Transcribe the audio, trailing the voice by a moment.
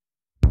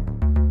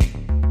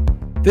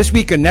This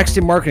week on Next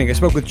in Marketing, I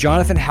spoke with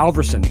Jonathan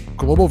Halverson,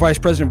 Global Vice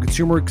President of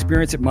Consumer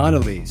Experience at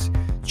Mondelez.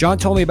 John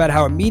told me about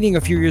how a meeting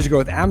a few years ago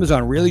with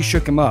Amazon really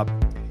shook him up,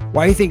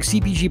 why he thinks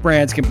CPG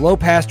brands can blow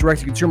past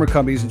direct-to-consumer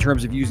companies in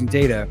terms of using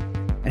data,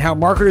 and how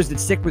marketers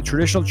that stick with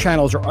traditional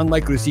channels are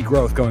unlikely to see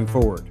growth going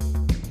forward.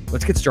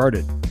 Let's get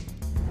started.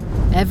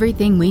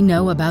 Everything we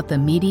know about the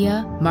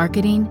media,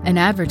 marketing, and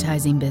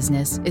advertising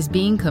business is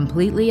being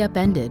completely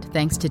upended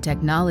thanks to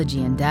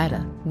technology and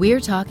data.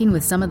 We're talking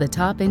with some of the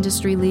top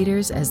industry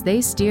leaders as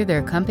they steer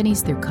their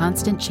companies through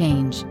constant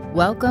change.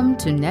 Welcome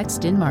to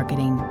Next in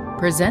Marketing,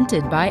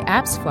 presented by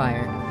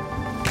AppsFlyer.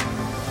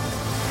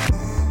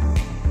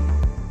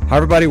 Hi,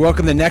 everybody.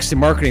 Welcome to Next in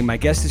Marketing. My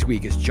guest this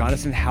week is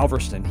Jonathan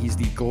Halverson. He's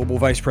the Global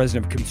Vice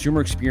President of Consumer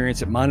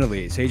Experience at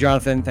Mondelez. Hey,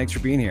 Jonathan. Thanks for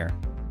being here.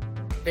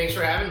 Thanks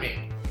for having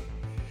me.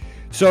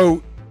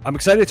 So I'm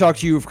excited to talk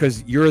to you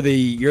because you're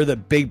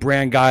the big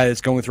brand guy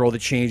that's going through all the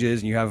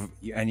changes, and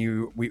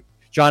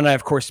John and I,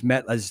 of course,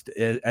 met as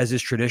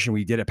is tradition.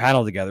 We did a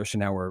panel together, so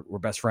now we're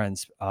best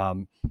friends.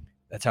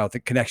 That's how the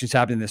connections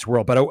happen in this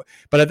world. But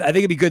I think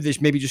it'd be good to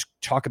maybe just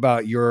talk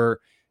about your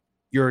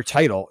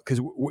title,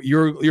 because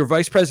you're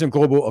Vice President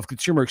Global of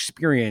Consumer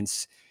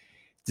Experience.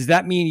 Does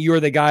that mean you're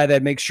the guy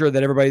that makes sure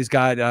that everybody's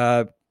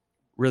got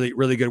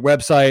really good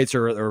websites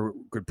or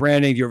good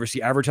branding? Do you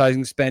oversee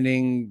advertising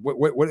spending?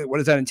 What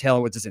does that entail,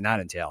 and what does it not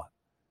entail?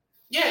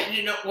 Yeah,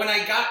 when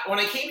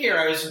I came here,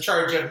 I was in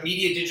charge of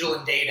media, digital,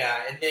 and data.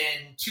 And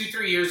then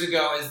 2-3 years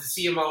ago, as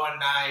the CMO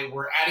and I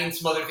were adding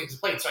some other things to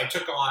plate. So I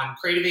took on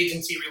creative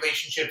agency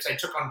relationships. I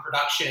took on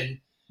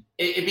production.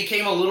 It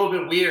became a little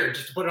bit weird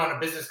just to put it on a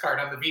business card.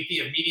 I'm the VP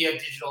of media,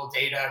 digital,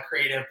 data,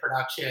 creative,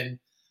 production.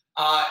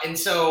 And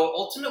so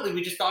ultimately,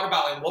 we just thought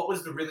about what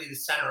was really the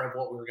center of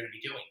what we were going to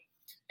be doing.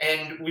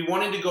 And we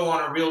wanted to go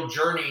on a real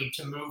journey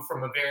to move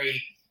from a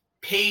very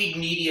paid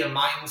media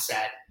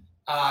mindset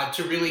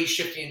to really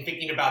shifting and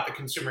thinking about the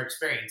consumer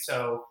experience.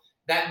 So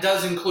that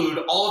does include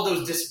all of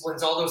those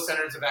disciplines, all those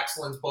centers of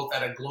excellence, both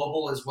at a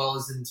global as well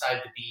as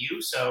inside the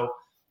BU. So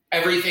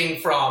everything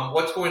from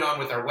what's going on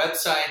with our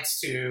websites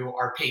to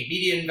our paid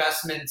media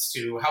investments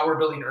to how we're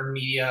building earned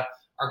media,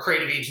 our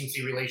creative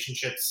agency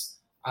relationships.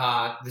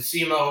 The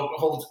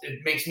CMO it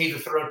makes me the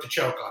throat to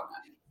choke on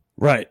that.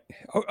 Right.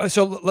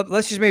 So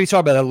let's just maybe talk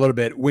about that a little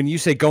bit. When you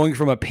say going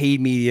from a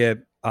paid media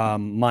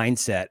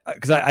mindset,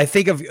 because I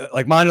think of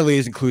like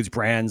Mondelez includes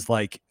brands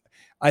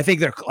I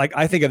think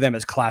of them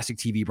as classic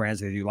TV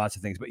brands. They do lots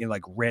of things, but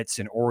like Ritz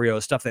and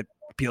Oreo, stuff that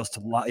appeals to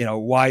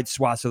wide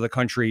swaths of the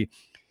country.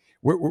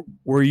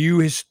 Were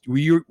you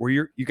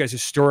guys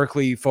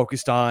historically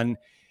focused on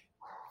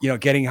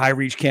getting high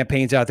reach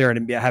campaigns out there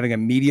and having a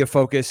media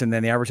focus, and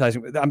then the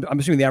advertising? I'm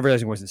assuming the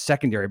advertising wasn't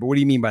secondary, but what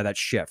do you mean by that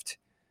shift?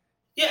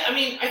 Yeah,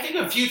 I think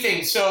a few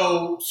things.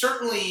 So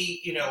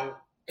certainly,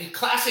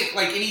 classic,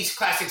 like any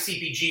classic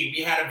CPG,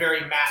 we had a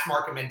very mass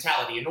market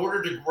mentality. In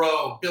order to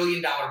grow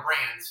billion-dollar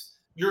brands,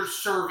 you're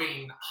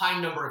serving high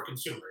number of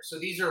consumers. So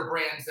these are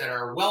brands that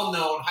are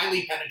well-known,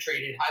 highly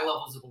penetrated, high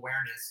levels of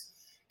awareness.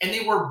 And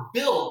they were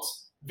built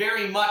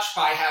very much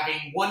by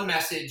having one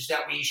message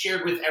that we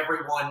shared with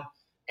everyone,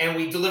 and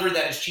we delivered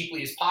that as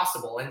cheaply as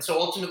possible. And so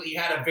ultimately, you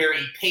had a very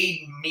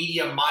paid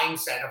media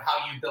mindset of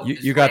how you built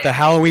this You got brand. the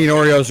Halloween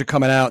Oreos are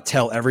coming out.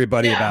 Tell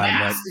everybody about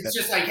them. Right? It's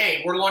just like,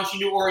 hey, we're launching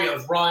new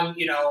Oreos. Run,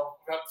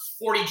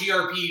 40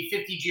 GRP,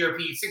 50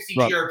 GRP, 60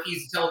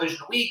 GRPs of television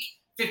a week,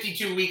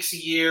 52 weeks a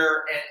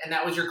year. And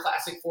that was your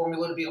classic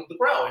formula to be able to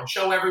grow and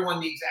show everyone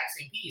the exact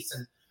same piece.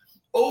 And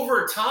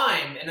over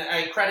time, and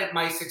I credit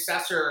my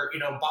successor,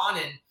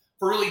 Bonin,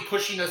 for really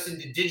pushing us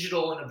into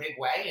digital in a big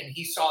way. And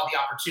he saw the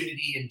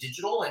opportunity in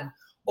digital. And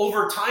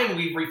over time,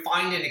 we've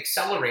refined and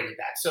accelerated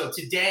that. So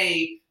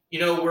today,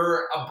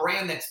 we're a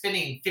brand that's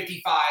spending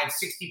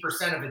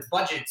 55-60% of its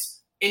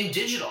budgets in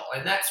digital.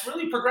 And that's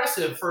really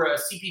progressive for a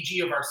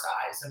CPG of our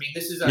size.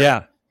 This is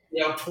a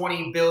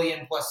 20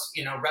 billion plus,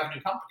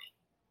 revenue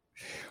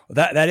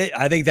company.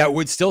 I think that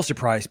would still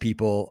surprise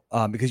people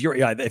because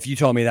if you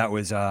told me that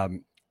was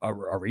a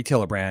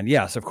retailer brand,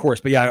 yes, of course.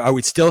 But I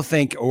would still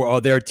think,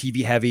 they're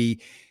TV heavy,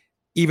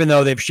 even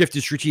though they've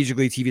shifted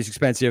strategically. TV is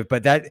expensive,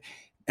 but that,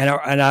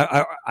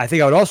 I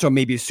think I would also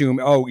maybe assume,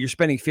 you're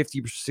spending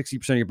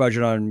 50-60% of your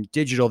budget on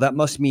digital. That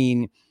must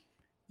mean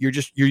you're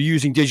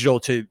using digital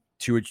to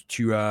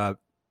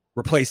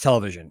replace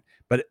television.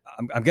 But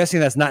I'm guessing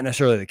that's not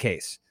necessarily the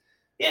case.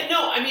 Yeah,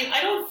 no,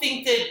 I don't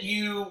think that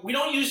we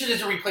don't use it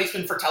as a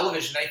replacement for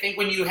television. I think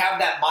when you have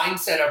that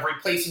mindset of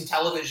replacing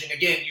television,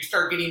 again, you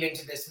start getting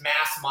into this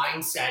mass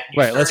mindset.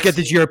 Right, let's get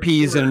the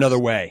GRPs in another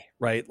way,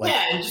 right?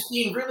 And just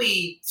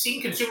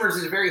seeing consumers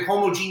as a very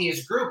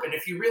homogeneous group. And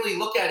if you really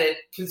look at it,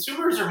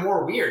 consumers are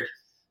more weird.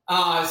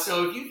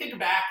 So if you think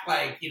back,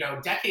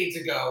 decades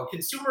ago,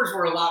 consumers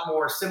were a lot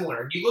more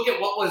similar. You look at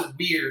what was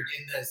weird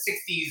in the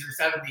 60s or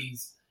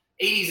 70s,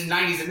 80s and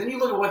 90s, and then you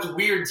look at what's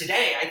weird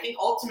today. I think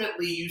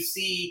ultimately you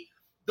see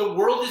the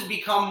world has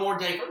become more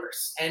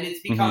diverse and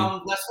it's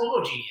become less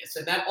homogeneous.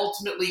 And that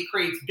ultimately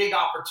creates big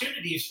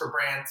opportunities for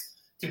brands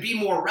to be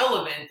more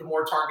relevant the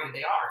more targeted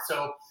they are.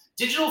 So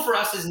digital for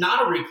us is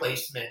not a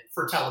replacement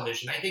for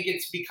television. I think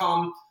it's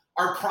become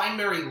our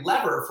primary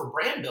lever for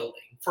brand building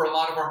for a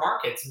lot of our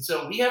markets. And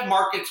so we have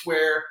markets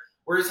where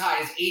we're as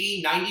high as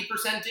 80,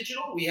 90%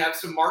 digital. We have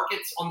some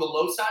markets on the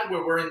low side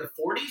where we're in the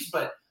 40s,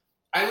 but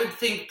I would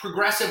think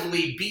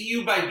progressively,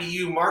 BU by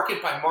BU,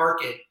 market by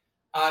market,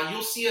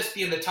 you'll see us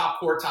be in the top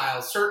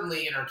quartile,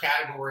 certainly in our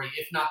category,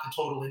 if not the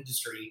total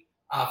industry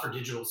for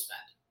digital spend.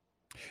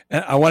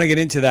 And I want to get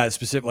into that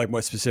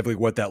specifically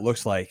what that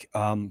looks like.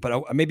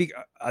 But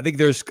I think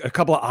there's a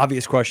couple of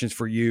obvious questions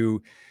for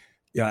you.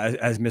 Yeah,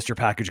 as Mr.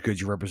 Packaged Goods,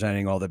 you're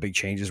representing all the big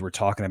changes we're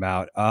talking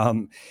about.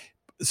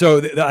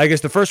 So I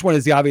guess the first one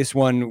is the obvious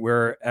one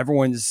where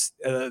everyone's,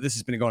 this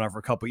has been going on for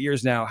a couple of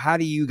years now. How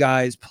do you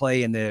guys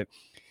play in the,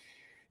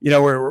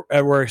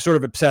 we're sort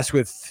of obsessed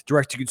with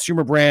direct to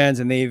consumer brands,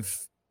 and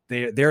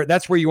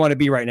that's where you want to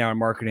be right now in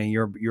marketing.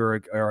 You're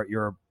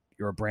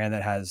a brand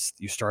that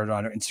you started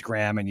on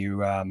Instagram, and you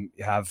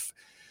have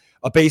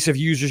a base of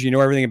users,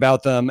 everything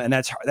about them. And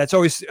that's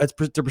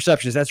the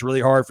perception is that's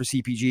really hard for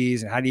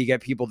CPGs. And how do you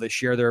get people to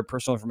share their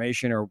personal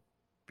information or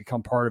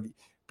become part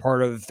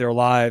of their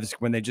lives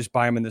when they just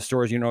buy them in the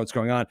stores? What's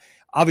going on.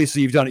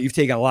 Obviously you've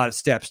taken a lot of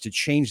steps to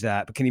change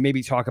that, but can you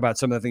maybe talk about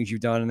some of the things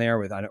you've done in there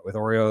with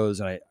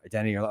Oreos and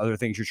identity or other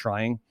things you're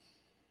trying?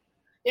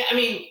 Yeah,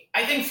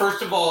 I think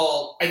first of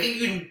all,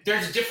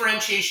 there's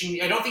differentiation.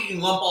 I don't think you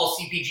can lump all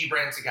CPG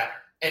brands together.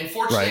 And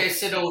fortunately, right. I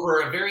sit over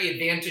a very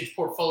advantaged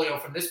portfolio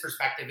from this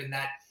perspective in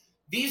that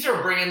these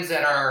are brands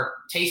that are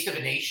taste of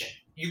a nation.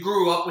 You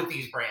grew up with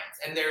these brands,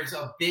 and there's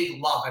a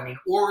big love.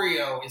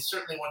 Oreo is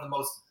certainly one of the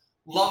most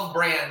loved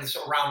brands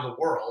around the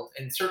world,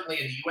 and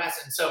certainly in the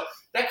U.S. And so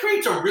that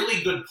creates a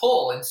really good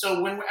pull. And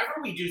so whenever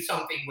we do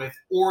something with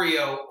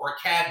Oreo or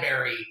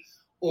Cadbury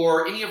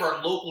or any of our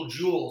local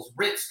jewels,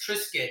 Ritz,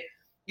 Triscuit,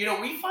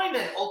 we find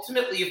that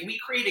ultimately, if we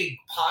create a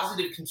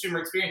positive consumer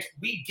experience,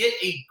 we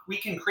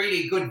can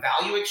create a good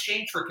value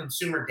exchange for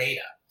consumer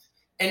data.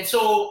 And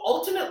so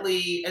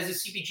ultimately, as a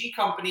CPG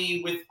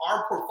company with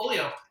our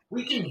portfolio,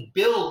 we can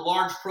build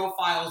large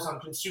profiles on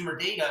consumer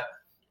data.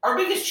 Our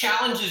biggest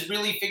challenge is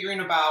really figuring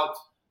about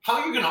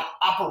how you're going to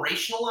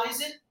operationalize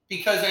it,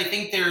 because I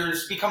think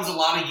becomes a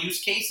lot of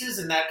use cases,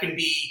 and that can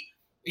be,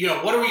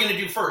 what are we going to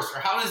do first, or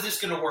how is this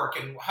going to work,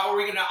 and how are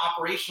we going to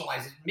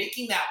operationalize it?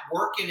 Making that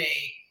work in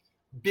a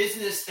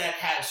business that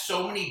has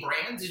so many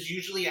brands is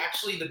usually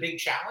actually the big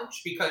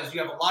challenge, because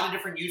you have a lot of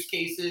different use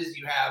cases.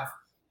 You have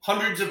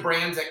hundreds of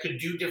brands that could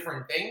do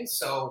different things.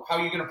 So how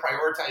you're going to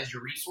prioritize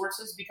your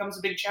resources becomes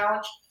a big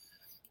challenge.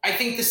 I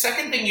think the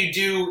second thing you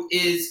do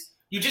is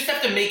you just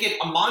have to make it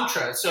a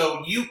mantra.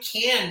 So you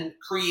can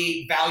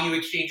create value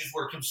exchanges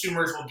where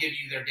consumers will give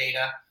you their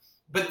data,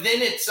 but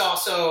then it's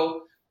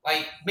also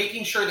like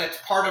making sure that's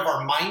part of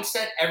our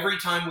mindset every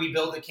time we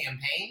build a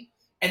campaign.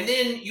 And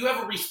then you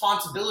have a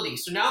responsibility.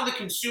 So now the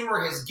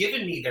consumer has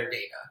given me their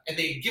data, and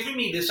they've given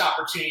me this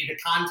opportunity to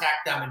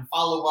contact them and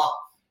follow up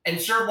and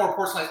serve more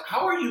personalized.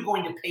 How are you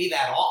going to pay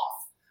that off?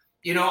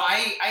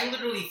 I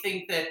literally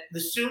think that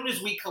as soon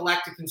as we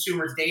collect a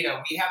consumer's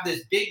data, we have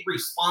this big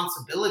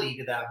responsibility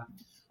to them.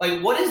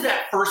 Like, what does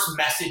that first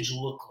message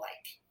look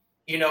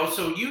like?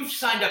 So you've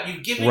signed up,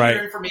 you've given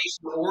your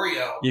information to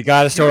Oreo. You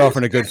got to start off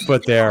on a good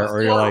foot there,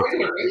 or you're like,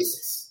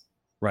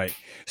 right.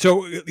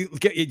 So do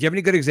you have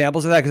any good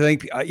examples of that? Because I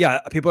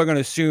think, people are going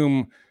to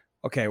assume,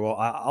 okay, well,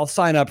 I'll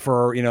sign up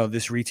for,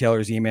 this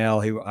retailer's email.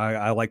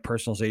 I like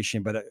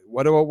personalization, but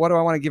what do I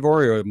want to give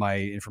Oreo my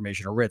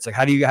information, or Ritz? Like,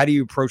 how do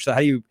you approach that?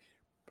 How do you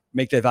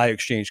make that value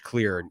exchange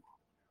clear and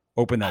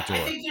open that door?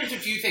 I think there's a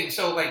few things.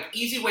 So like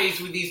easy ways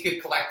where these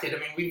get collected.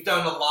 We've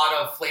done a lot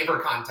of flavor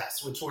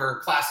contests, which we're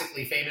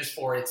classically famous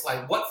for. It's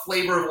like, what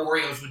flavor of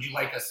Oreos would you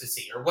like us to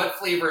see? Or what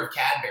flavor of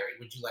Cadbury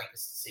would you like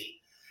us to see?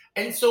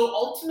 And so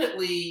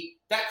ultimately,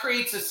 that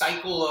creates a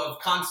cycle of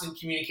constant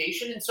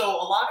communication. And so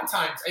a lot of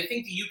times, I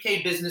think the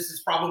UK business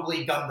has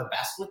probably done the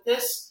best with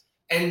this.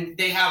 And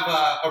they have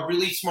a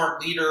really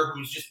smart leader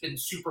who's just been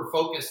super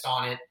focused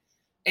on it.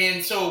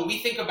 And so we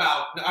think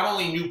about not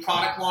only new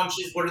product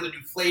launches, what are the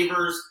new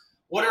flavors,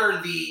 what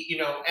are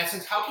the,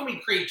 essence, how can we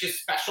create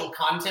just special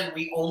content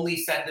we only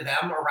send to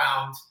them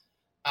around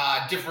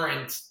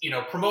different,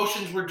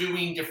 promotions we're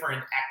doing,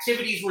 different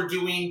activities we're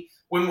doing.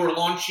 When we're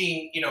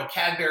launching,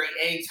 Cadbury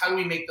eggs, how do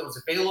we make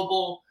those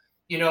available?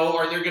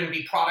 Are there going to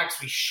be products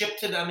we ship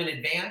to them in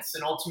advance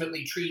and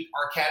ultimately treat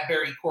our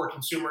Cadbury core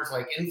consumers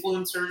like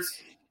influencers?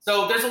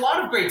 So there's a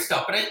lot of great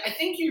stuff, but I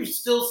think you're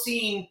still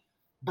seeing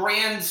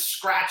brands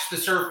scratch the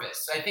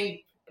surface. I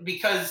think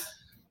because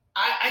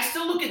I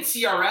still look at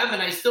CRM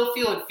and I still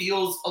feel it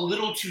feels a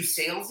little too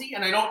salesy.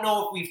 And I don't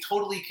know if we've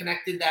totally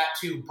connected that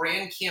to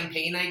brand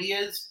campaign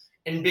ideas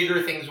and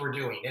bigger things we're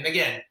doing. And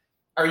again,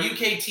 our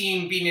UK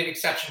team being an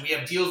exception, we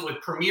have deals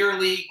with Premier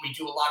League. We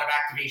do a lot of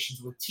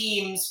activations with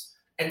teams.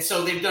 And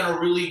so they've done a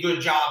really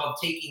good job of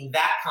taking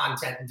that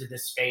content into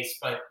this space.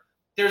 But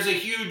there's a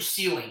huge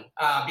ceiling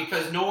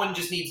because no one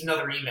just needs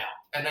another email.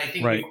 And I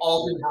think we've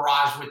all been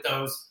barraged with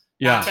those.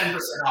 Not 10%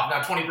 off,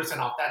 not 20%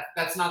 off.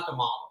 That's not the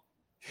model.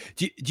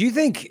 Do you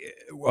think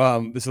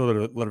this is a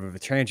little bit of a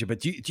tangent, but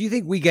do you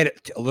think we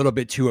get a little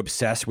bit too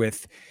obsessed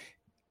with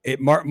it?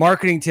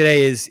 Marketing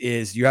today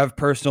is you have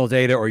personal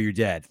data or you're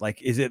dead.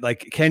 Like, is it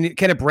like can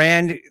a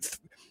brand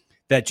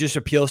that just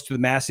appeals to the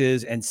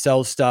masses and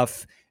sells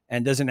stuff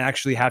and doesn't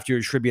actually have to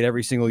attribute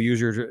every single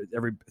user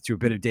to a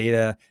bit of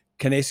data,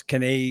 can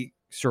they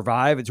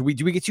survive? Do we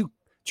get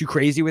too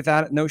crazy with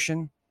that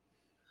notion?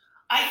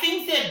 I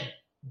think that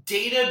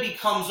data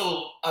becomes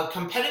a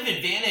competitive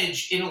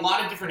advantage in a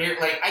lot of different areas.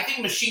 Like, I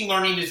think machine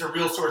learning is a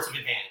real source of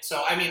advantage.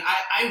 So, I mean,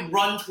 I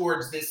run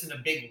towards this in a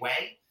big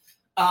way.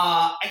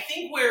 I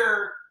think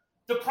where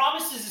the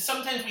promise is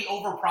sometimes we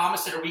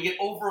overpromise it or we get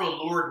over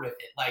allured with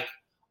it. Like,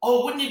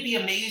 oh, wouldn't it be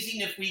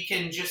amazing if we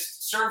can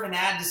just serve an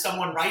ad to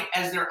someone right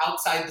as they're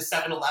outside the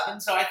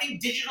 7-Eleven? So I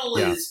think digital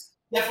is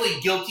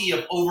definitely guilty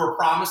of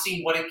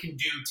overpromising what it can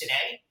do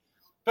today.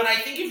 But I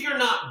think if you're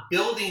not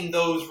building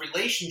those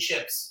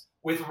relationships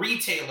with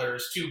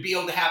retailers to be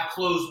able to have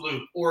closed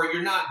loop, or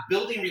you're not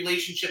building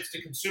relationships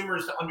to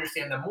consumers to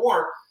understand them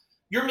more,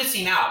 you're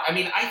missing out. I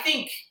mean, I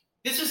think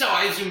this is how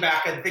I zoom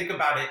back and think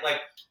about it. Like,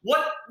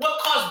 what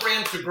caused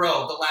brands to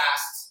grow the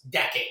last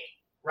decade,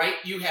 right?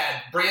 You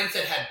had brands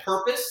that had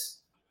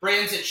purpose,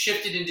 brands that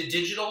shifted into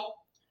digital,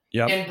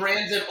 and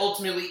brands that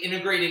ultimately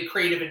integrated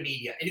creative and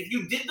media. And if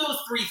you did those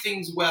three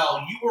things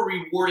well, you were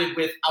rewarded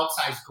with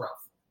outsized growth.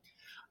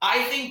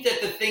 I think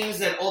that the things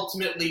that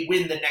ultimately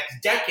win the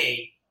next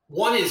decade,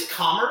 one is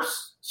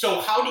commerce.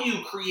 So how do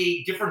you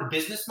create different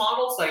business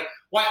models? Like,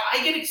 why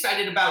I get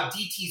excited about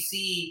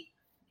DTC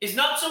is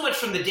not so much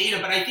from the data,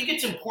 but I think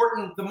it's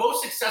important. The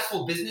most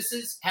successful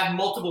businesses have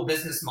multiple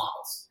business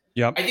models.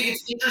 I think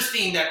it's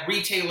interesting that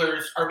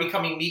retailers are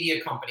becoming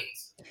media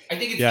companies. I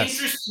think it's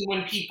interesting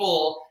when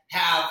people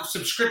have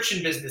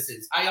subscription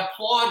businesses. I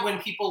applaud when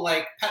people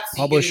like Pepsi.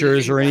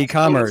 Publishers are in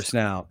e-commerce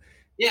now.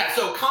 Yeah,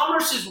 so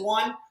commerce is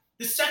one.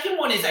 The second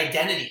one is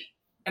identity.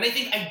 And I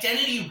think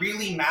identity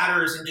really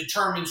matters and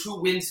determines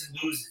who wins and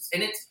loses.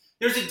 And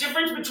there's a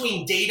difference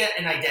between data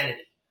and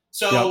identity.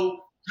 So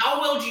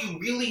how well do you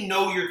really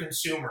know your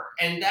consumer?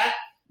 And that,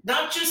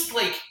 not just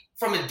like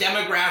from a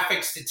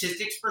demographic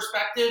statistics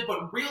perspective,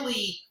 but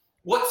really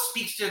what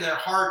speaks to their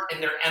heart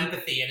and their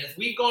empathy. And as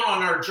we've gone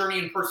on our journey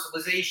in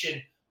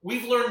personalization,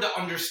 we've learned to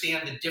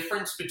understand the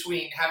difference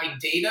between having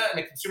data and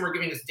a consumer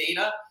giving us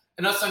data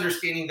and us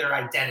understanding their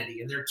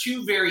identity. And they're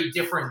two very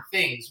different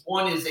things.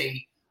 One is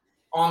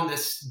on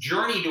this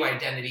journey to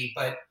identity,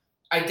 but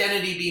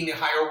identity being the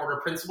higher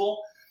order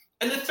principle.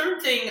 And the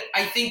third thing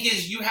I think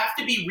is you have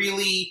to be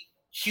really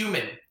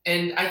human.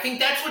 And I think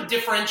that's what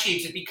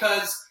differentiates it,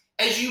 because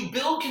as you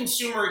build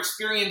consumer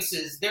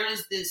experiences, there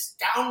is this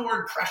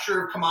downward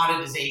pressure of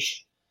commoditization,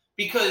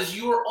 because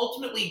you are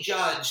ultimately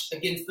judged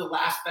against the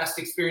last best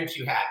experience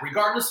you had,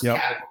 regardless of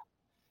category.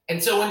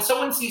 And so when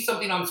someone sees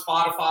something on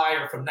Spotify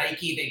or from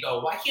Nike, they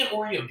go, why can't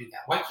Oreo do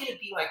that? Why can't it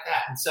be like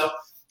that? And so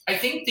I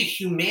think the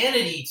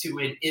humanity to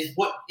it is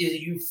what is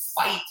you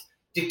fight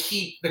to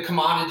keep the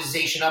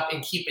commoditization up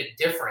and keep it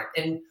different.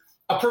 And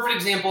a perfect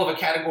example of a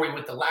category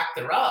with the lack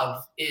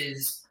thereof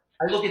is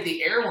I look at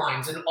the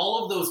airlines, and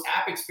all of those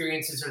app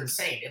experiences are the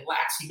same. It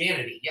lacks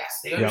humanity. Yes,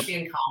 they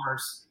understand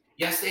commerce.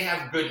 Yes, they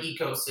have good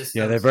ecosystems.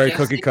 Yeah, they're very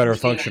cookie cutter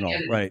functional,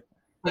 right?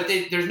 But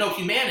there's no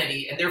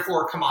humanity, and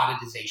therefore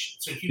commoditization.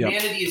 So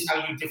humanity is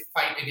how you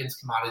fight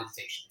against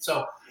commoditization.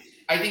 So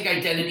I think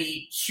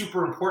identity,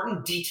 super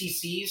important.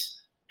 DTCs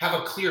have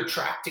a clear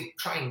track to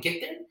try and get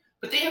there,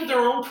 but they have their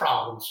own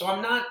problems. So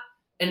I'm not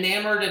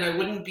enamored, and I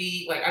wouldn't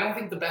be like, I don't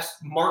think the best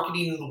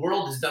marketing in the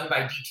world is done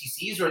by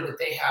DTCs or that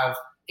they have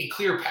a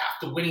clear path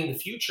to winning the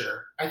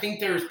future. I think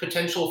there's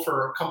potential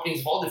for companies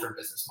of all different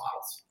business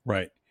models.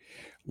 Right.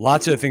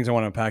 Lots of things I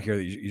want to unpack here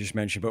that you just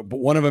mentioned, but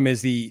one of them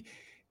is the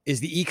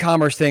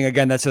e-commerce thing.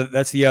 Again, that's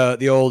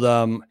the old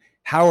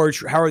how are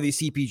these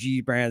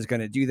CPG brands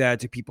going to do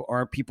that? People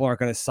aren't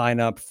going to sign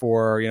up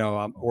for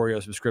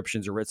Oreo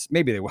subscriptions or Ritz?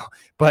 Maybe they will,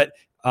 but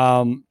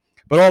all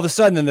of a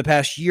sudden in the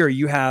past year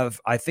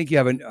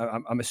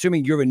I'm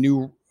assuming you have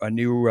a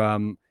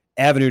new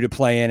avenue to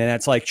play in, and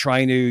that's like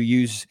trying to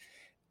use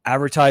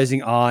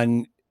advertising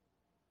on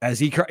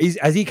as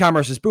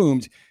e-commerce has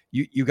boomed.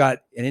 You got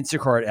an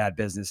Instacart ad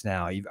business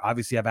now. You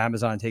obviously have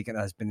Amazon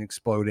has been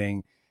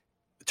exploding.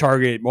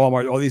 Target,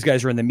 Walmart, all these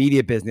guys are in the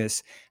media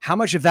business. How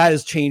much of that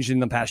has changed in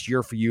the past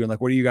year for you? And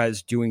like, what are you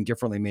guys doing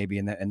differently maybe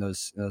in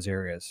those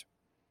areas?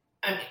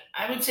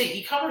 I would say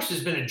e-commerce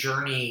has been a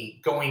journey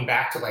going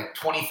back to like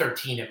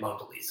 2013 at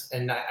Mondelez.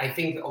 And I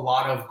think a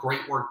lot of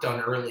great work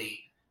done early.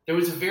 There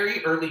was a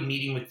very early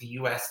meeting with the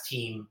US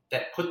team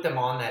that put them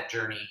on that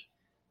journey,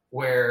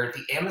 where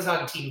the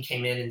Amazon team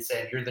came in and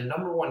said, you're the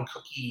number one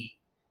cookie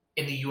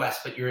in the US,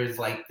 but you're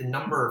like the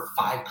number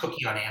 5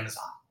 cookie on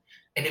Amazon.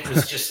 And it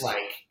was just like,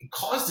 it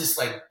caused this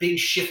like big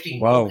shifting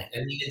moment.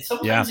 I mean, and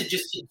sometimes it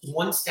just takes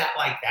one stat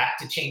like that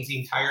to change the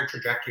entire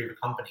trajectory of a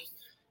company.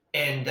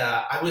 And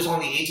I was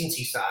on the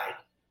agency side,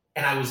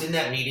 and I was in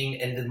that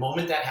meeting, and the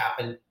moment that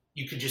happened,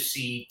 you could just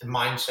see the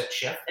mindset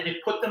shift, and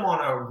it put them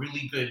on a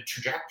really good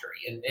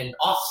trajectory, and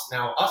us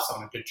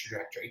on a good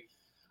trajectory.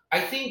 I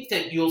think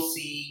that you'll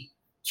see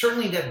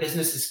certainly that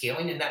business is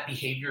scaling and that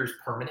behavior is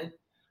permanent.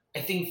 I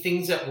think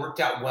things that worked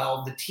out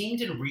well, the team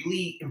did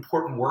really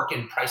important work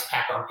in price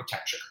pack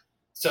architecture.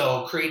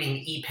 So creating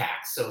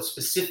e-packs, so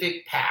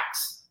specific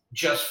packs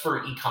just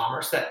for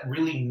e-commerce that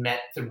really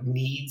met the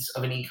needs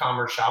of an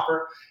e-commerce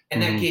shopper.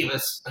 And that gave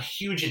us a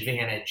huge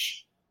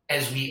advantage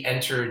as we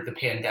entered the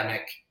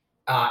pandemic,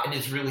 and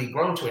has really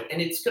grown to it.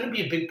 And it's going to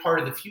be a big part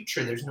of the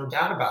future. There's no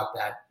doubt about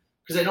that,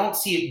 because I don't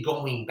see it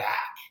going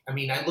back. I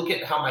mean, I look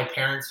at how my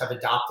parents have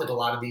adopted a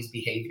lot of these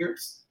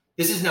behaviors.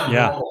 This is now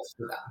normal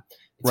for them.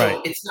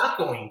 So it's not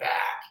going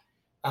back.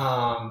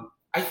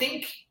 I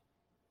think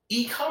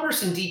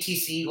e-commerce and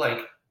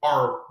DTC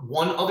are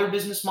one other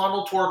business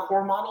model to our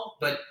core model.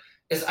 But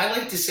as I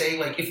like to say,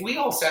 if we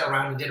all sat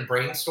around and did a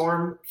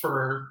brainstorm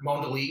for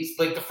Mondelez,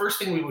 the first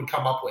thing we would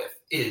come up with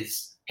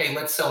is, hey,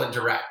 let's sell it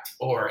direct,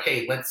 or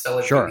hey, let's sell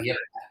it through the internet.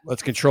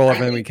 Let's control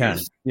everything we can.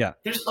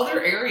 There's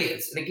other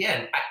areas. And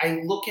again,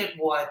 I look at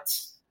what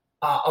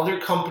other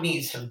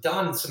companies have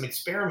done, some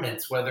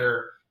experiments,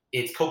 whether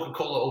it's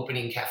Coca-Cola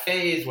opening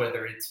cafes,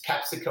 whether it's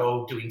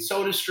PepsiCo doing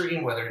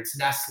SodaStream, whether it's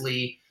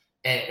Nestle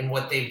and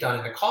what they've done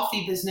in the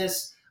coffee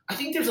business. I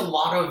think there's a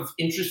lot of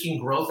interesting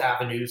growth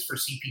avenues for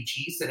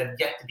CPGs that have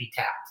yet to be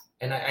tapped.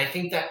 And I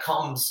think that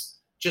comes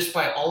just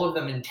by all of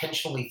them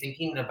intentionally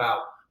thinking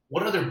about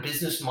what other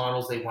business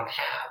models they want to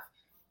have.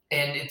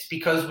 And it's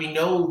because we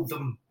know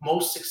the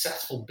most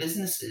successful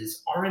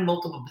businesses are in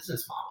multiple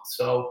business models.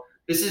 So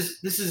this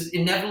is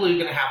inevitably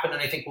going to happen,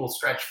 and I think will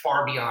stretch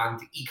far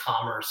beyond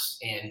e-commerce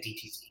and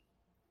DTC.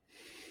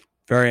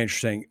 Very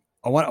interesting.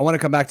 I want to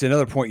come back to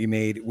another point you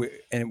made,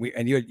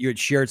 and you had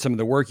shared some of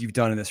the work you've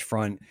done in this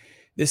front.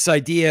 This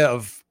idea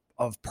of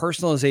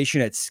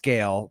personalization at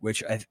scale,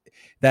 which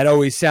that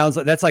always sounds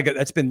like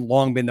that's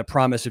long been the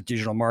promise of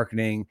digital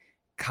marketing.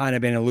 Kind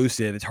of been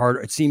elusive.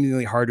 It's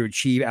seemingly hard to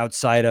achieve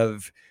outside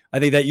of. I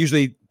think that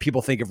usually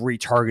people think of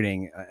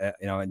retargeting,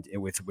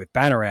 with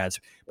banner ads.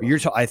 But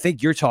I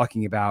think you're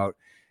talking about.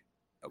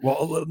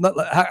 Well,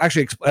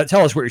 actually,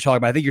 tell us what you're talking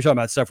about. I think you're talking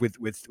about stuff with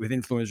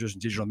influencers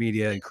and digital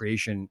media and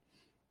creation.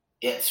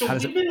 Yeah, so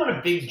we've been on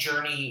a big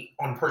journey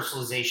on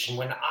personalization.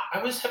 When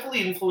I was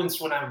heavily influenced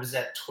when I was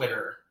at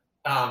Twitter,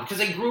 because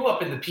I grew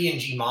up in the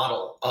P&G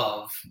model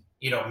of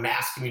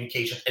mass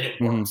communication, and it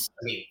works.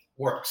 I mean,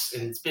 works,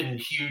 and it's been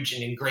huge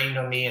and ingrained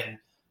on me. And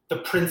the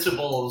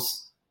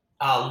principles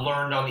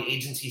learned on the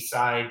agency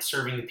side,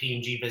 serving the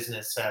P&G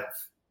business, have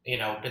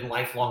been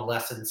lifelong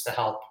lessons to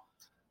help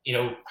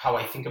how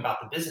I think about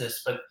the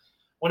business. But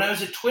when I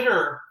was at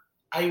Twitter,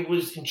 I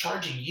was in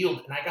charge of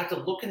yield, and I got to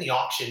look in the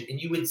auction, and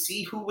you would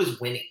see who was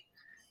winning.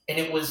 And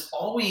it was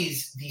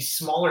always these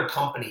smaller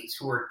companies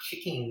who were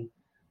kicking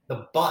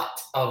the butt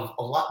of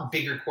a lot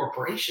bigger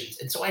corporations.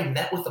 And so I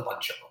met with a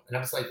bunch of them, and I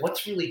was like,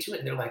 what's really to it?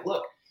 And they're like,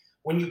 look,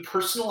 when you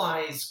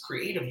personalize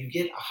creative, you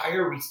get a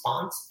higher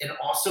response, and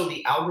also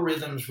the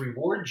algorithms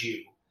reward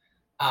you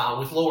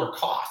with lower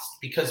cost.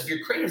 Because if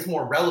your creative is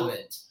more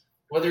relevant,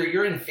 whether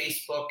you're in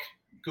Facebook,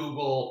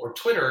 Google, or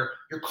Twitter,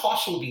 your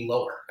cost will be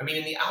lower. I mean,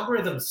 and the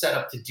algorithm's set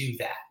up to do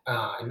that,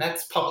 and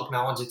that's public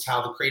knowledge. It's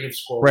how the creative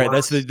score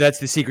works. That's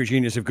the secret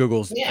genius of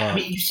Google's. Yeah, I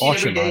mean, you see it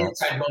every day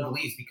inside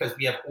Mondelez, because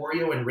we have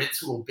Oreo and Ritz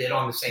who will bid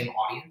on the same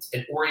audience,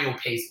 and Oreo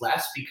pays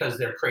less because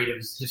their creative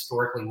is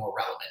historically more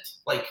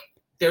relevant.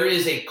 There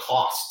is a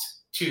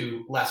cost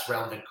to less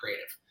relevant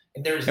creative.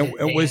 And there's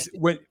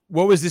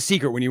what was the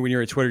secret when you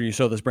were at Twitter and you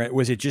saw this brand?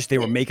 Was it just they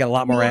were making a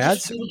lot more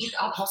ads? They would just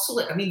out hustle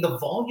it. I mean, the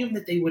volume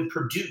that they would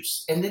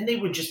produce, and then they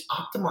would just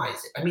optimize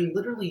it. I mean,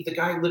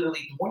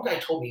 one guy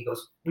told me, he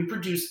goes, we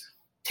produce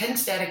 10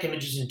 static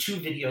images and 2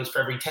 videos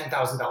for every $10,000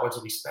 that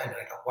we spend. And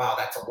I go, wow,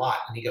 that's a lot.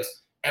 And he goes,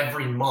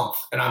 every month.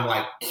 And I'm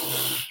like,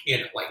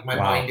 my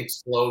mind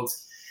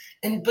explodes.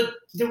 But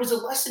there was a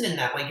lesson in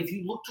that. If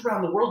you looked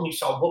around the world and you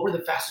saw what were the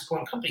fastest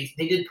growing companies,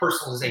 they did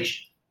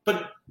personalization.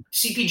 But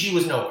CPG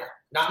was nowhere.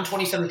 Not in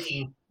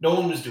 2017. No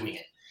one was doing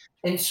it.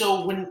 And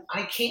so when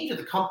I came to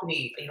the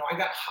company, I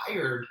got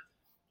hired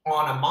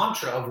on a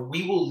mantra of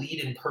we will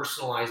lead in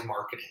personalized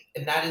marketing.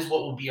 And that is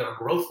what will be our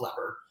growth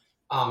lever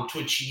to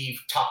achieve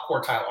top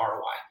quartile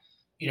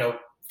ROI.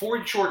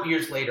 4 short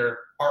years later,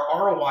 our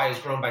ROI has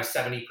grown by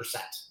 70%.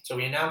 So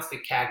we announced at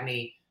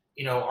CAGNY,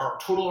 our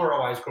total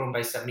ROI has grown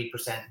by 70%.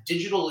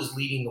 Digital is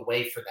leading the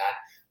way for that.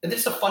 And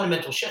this is a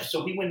fundamental shift.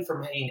 So we went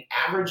from being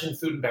average in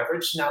food and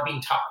beverage to now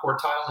being top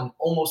quartile in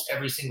almost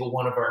every single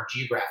one of our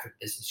geographic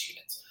business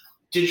units.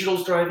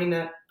 Digital's driving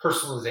that,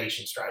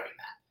 personalization's driving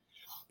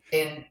that.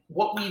 And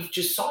what we've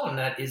just saw in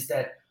that is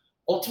that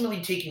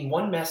ultimately taking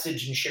one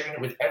message and sharing it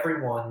with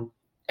everyone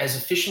as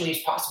efficiently as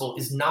possible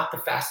is not the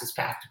fastest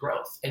path to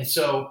growth. And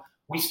so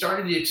we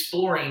started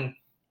exploring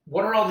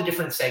what are all the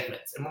different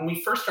segments. And when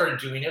we first started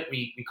doing it,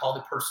 we called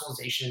it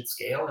personalization at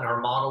scale. And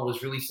our model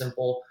was really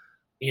simple.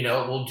 We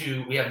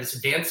have this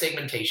advanced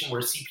segmentation. We're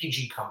a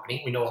CPG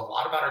company. We know a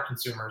lot about our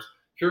consumers.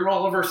 Here are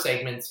all of our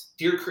segments.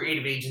 Dear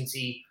creative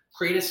agency,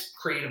 create us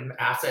creative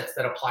assets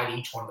that apply to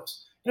each one of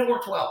those. And it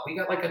worked well. We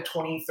got like a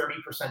 20,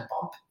 30%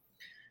 bump.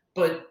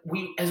 But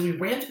as we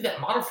ran through that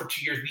model for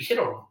 2 years, we hit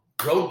a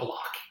roadblock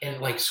and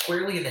like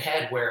squarely in the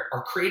head where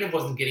our creative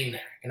wasn't getting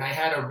there. And I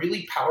had a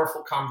really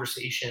powerful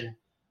conversation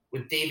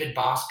with David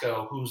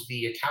Bosco, who's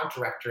the account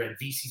director at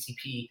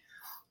VCCP.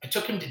 I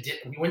took him to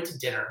we went to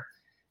dinner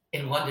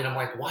in London. I'm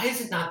like, why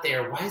is it not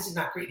there? Why is it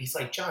not great? He's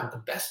like, John, the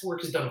best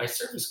work is done by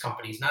service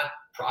companies, not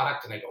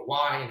product. And I go,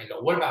 why? And I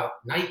go, what about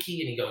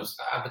Nike? And he goes,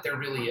 but they're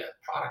really a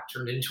product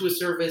turned into a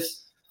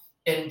service.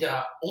 And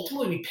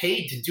ultimately, we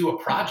paid to do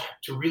a project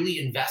to really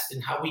invest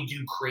in how we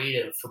do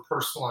creative for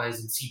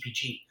personalized and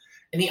CPG.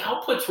 And the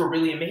outputs were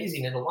really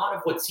amazing. And a lot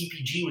of what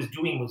CPG was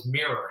doing was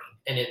mirroring.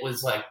 And it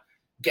was like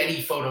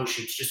Getty photo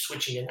shoots, just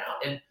switching it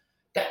out. And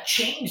that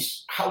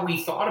changed how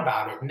we thought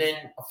about it. And then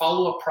a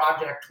follow-up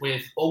project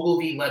with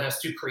Ogilvy led us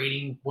to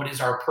creating what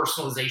is our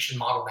personalization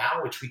model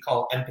now, which we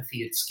call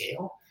Empathy at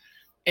Scale,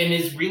 and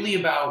is really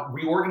about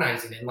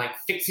reorganizing and like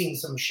fixing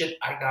some shit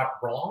I got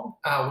wrong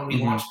when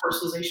we launched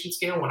Personalization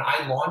Scale. When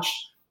I launched,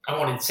 I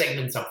wanted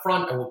segments up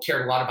front. I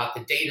cared a lot about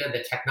the data,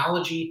 the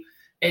technology,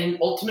 and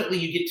ultimately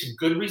you get to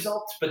good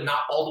results, but not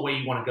all the way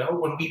you want to go.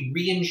 When we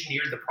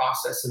re-engineered the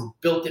process and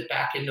built it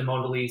back into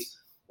Mondelez,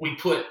 we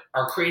put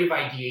our creative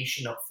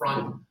ideation up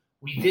front.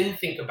 We then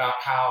think about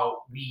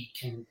how we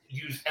can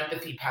use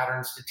empathy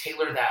patterns to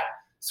tailor that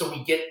so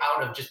we get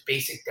out of just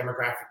basic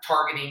demographic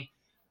targeting.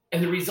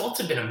 And the results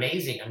have been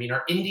amazing. I mean,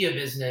 our India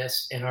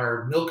business and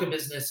our Milka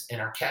business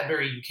and our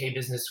Cadbury UK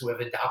business who have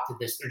adopted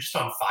this, they're just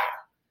on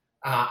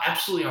fire,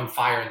 absolutely on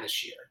fire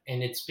this year.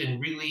 And it's been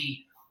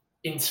really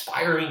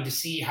inspiring to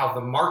see how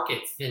the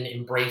markets then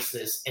embrace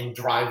this and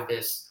drive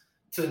this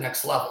to the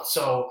next level.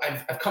 So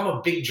I've come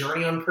a big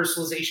journey on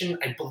personalization.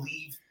 I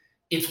believe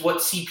it's what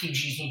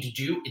CPGs need to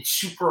do. It's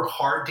super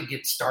hard to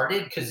get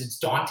started because it's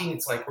daunting.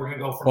 It's like we're going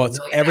to go from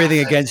it's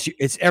everything against you.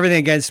 It's everything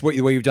against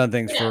the way you've done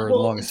things for the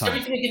longest time.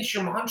 Everything against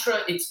your mantra.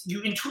 It's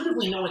you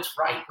intuitively know it's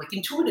right. Like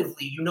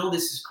intuitively, you know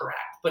this is correct.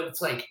 But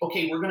it's like,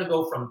 okay, we're going to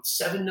go from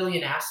 7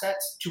 million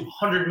assets to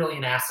 100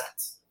 million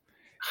assets.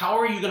 How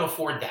are you going to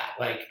afford that?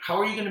 Like, how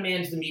are you going to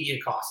manage the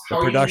media costs? The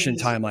production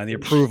timeline, the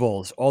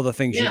approvals, all the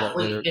things.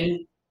 And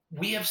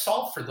we have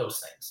solved for those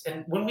things.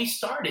 And when we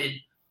started,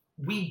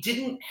 we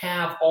didn't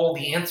have all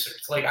the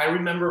answers. Like I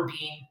remember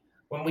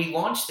when we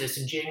launched this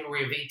in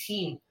January of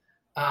 18,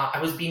 I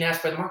was being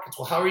asked by the markets,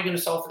 well, how are you going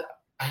to solve for that?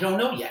 I don't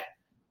know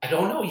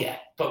yet,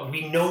 but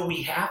we know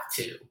we have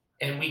to.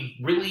 And we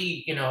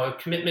really, a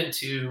commitment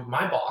to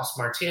my boss,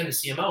 Martin, the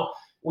CMO,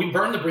 we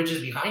burned the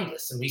bridges behind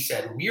us. And we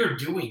said, we are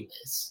doing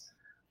this.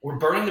 We're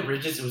burning the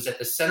bridges. It was at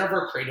the center of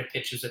our creative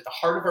pitch. It was at the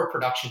heart of our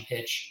production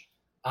pitch.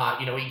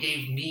 He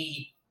gave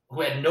me, who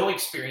had no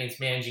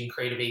experience managing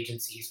creative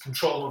agencies,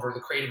 control over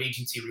the creative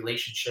agency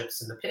relationships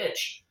and the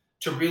pitch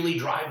to really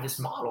drive this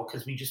model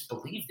because we just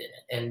believed in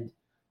it. And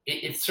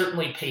it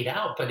certainly paid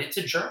out, but it's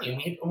a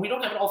journey. And we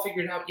don't have it all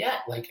figured out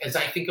yet. Like as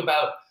I think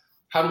about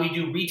how do we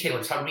do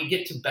retailers? How do we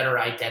get to better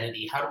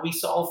identity? How do we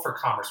solve for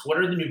commerce? What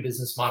are the new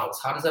business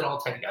models? How does that all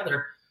tie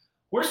together?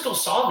 We're still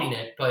solving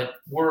it, but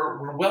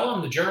we're well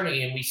on the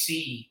journey and we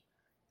see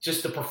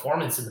just the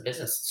performance in the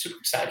business. It's super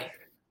exciting.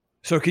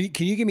 So can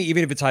you give me,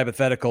 even if it's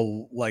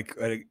hypothetical, like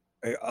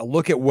a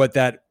look at what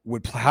that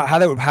would,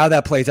 how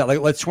that plays out? Like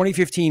let's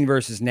 2015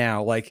 versus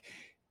now. Like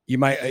you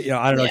might, I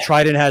don't know,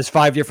 Trident has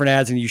 5 different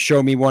ads and you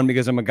show me one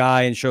because I'm a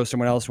guy and show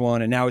someone else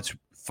one. And now it's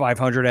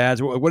 500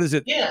 ads. What is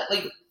it? Yeah.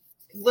 Like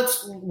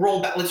let's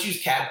roll back. Let's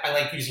use I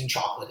like using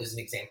chocolate as an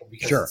example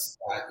because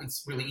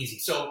it's really easy.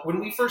 So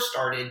when we first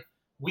started,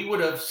 we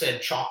would have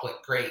said chocolate.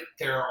 Great.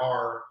 There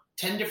are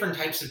 10 different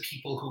types of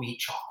people who eat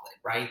chocolate,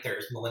 right?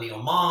 There's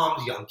millennial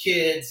moms, young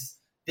kids,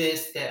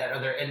 this, that,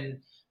 other.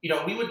 And,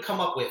 we would come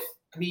up with,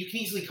 you can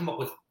easily come up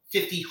with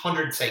 50,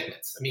 100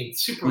 segments. I mean,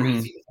 it's super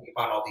easy to think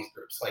about all these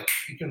groups. Like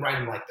you can write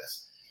them like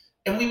this.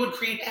 And we would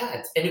create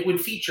ads and it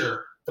would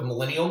feature the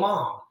millennial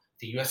mom,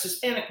 the US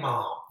Hispanic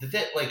mom,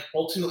 like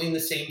ultimately in the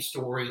same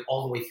story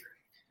all the way through.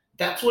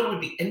 That's what it would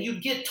be. And you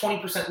get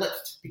 20%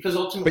 lift because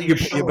ultimately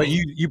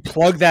you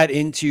plug that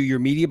into your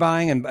media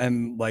buying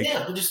and like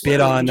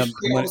bid on all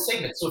the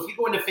segments. So if you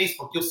go into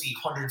Facebook, you'll see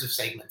hundreds of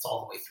segments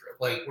all the way through.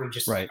 Like we're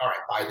just all right,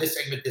 buy this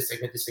segment, this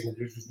segment, this segment,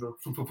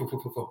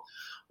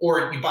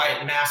 or you buy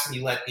it in mass and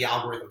you let the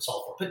algorithm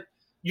solve for it. But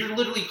you're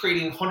literally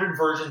creating 100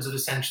 versions of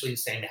essentially the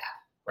same ad,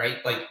 right?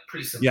 Like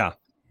pretty simple. Yeah.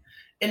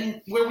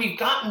 And where we've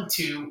gotten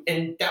to,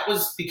 and that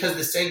was because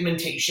the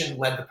segmentation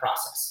led the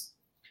process.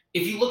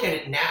 If you look at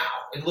it now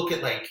and look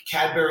at like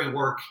Cadbury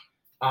work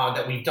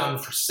that we've done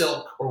for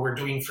Silk or we're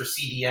doing for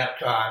CDF,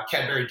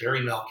 Cadbury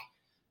Dairy Milk,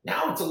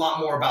 now it's a lot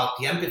more about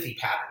the empathy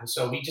pattern.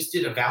 So we just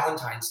did a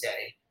Valentine's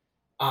Day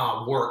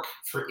work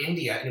for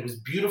India and it was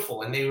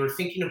beautiful. And they were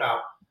thinking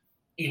about,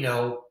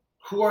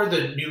 who are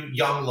the new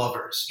young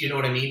lovers, you know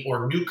what I mean?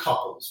 Or new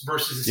couples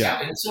versus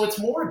And so it's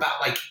more about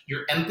like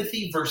your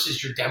empathy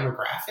versus your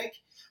demographic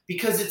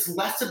because it's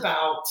less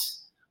about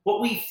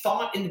what we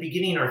thought in the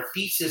beginning. Our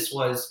thesis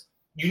was,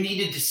 you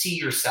needed to see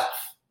yourself,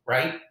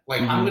 right?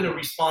 Like I'm going to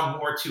respond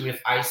more to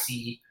if I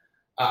see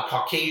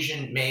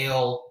Caucasian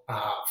male,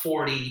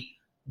 40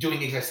 doing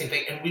the exact same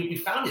thing. And we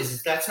found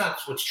is that's not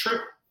what's true.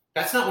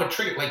 That's not what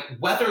triggered, like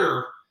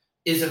whether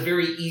is a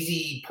very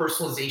easy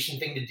personalization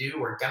thing to do,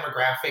 or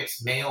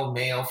demographics, male,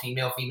 male,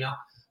 female, female,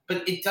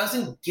 but it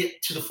doesn't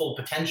get to the full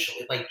potential.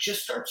 It like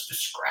just starts to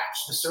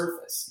scratch the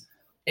surface.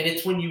 And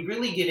it's when you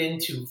really get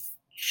into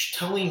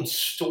telling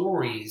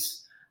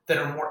stories that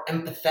are more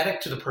empathetic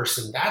to the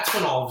person, that's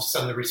when all of a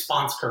sudden the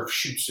response curve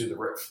shoots through the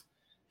roof.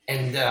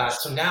 And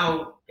so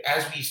now,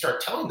 as we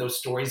start telling those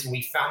stories and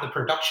we found the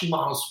production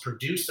models to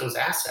produce those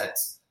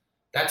assets,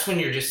 that's when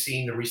you're just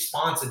seeing the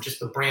response and just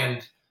the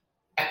brand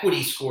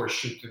equity scores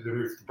shoot through the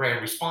roof, the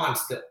brand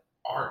response that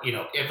are,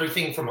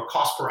 everything from a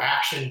cost per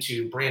action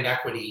to brand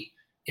equity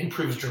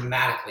improves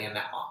dramatically in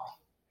that model.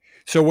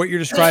 So what you're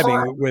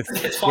describing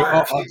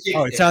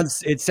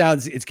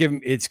it's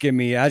giving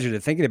me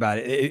agita thinking about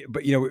it.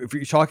 But if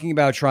you're talking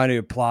about trying to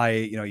apply,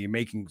 you're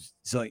making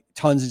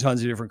tons and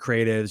tons of different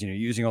creatives,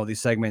 using all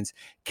these segments.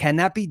 Can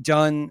that be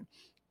done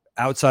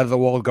outside of the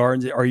walled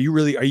gardens? Are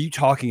you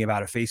talking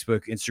about a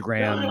Facebook,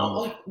 Instagram?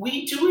 No,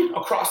 we do it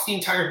across the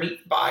entire meat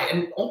buy,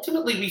 and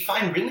ultimately we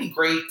find really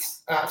great.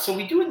 So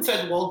we do it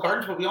inside the walled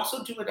gardens, but we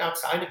also do it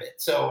outside of it.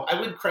 So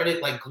I would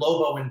credit like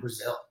Globo in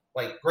Brazil.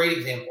 Like, great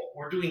example.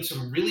 We're doing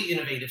some really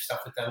innovative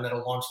stuff with them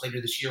that'll launch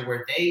later this year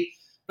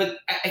but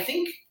I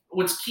think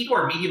what's key to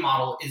our media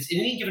model is in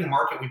any given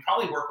market, we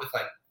probably work with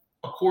like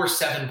a core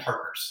 7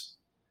 partners.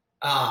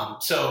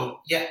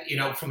 So yeah,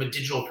 from a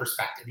digital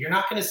perspective, you're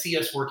not going to see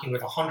us working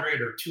with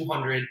 100 or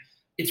 200.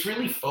 It's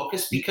really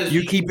focused because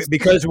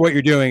because what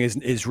you're doing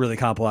is really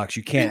complex.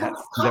 You can't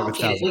do that with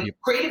thousands of people.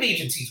 Creative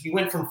agencies, we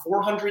went from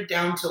 400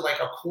 down to like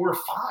a core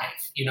 5,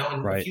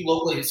 and right. A few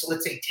locally, so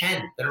let's say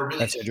 10 that are really.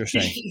 That's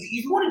interesting.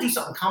 If you want to do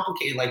something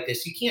complicated like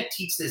this, you can't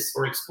teach this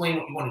or explain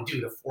what you want to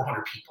do to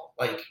 400 people.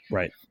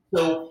 Right.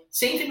 So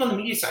same thing on the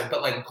media side,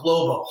 but like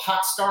Globo,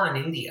 Hotstar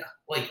in India,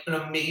 like an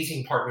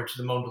amazing partner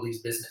to the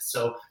Mondelez business.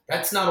 So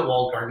that's not a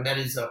walled garden. That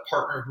is a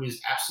partner who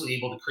is absolutely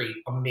able to create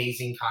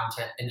amazing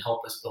content and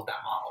help us build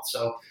that model.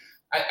 So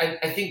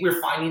I think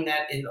we're finding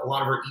that in a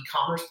lot of our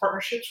e-commerce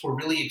partnerships. We're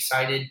really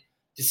excited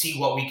to see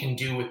what we can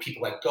do with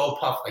people like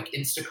GoPuff, like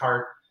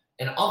Instacart,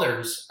 and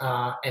others.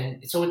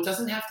 And so it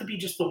doesn't have to be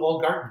just the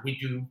walled garden. We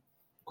do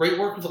great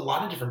work with a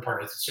lot of different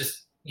partners. It's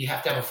just you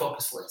have to have a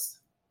focus list.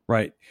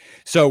 Right.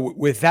 So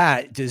with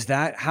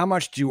that, how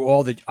much do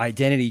all the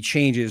identity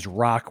changes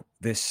rock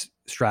this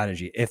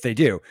strategy? If they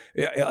do,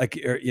 like,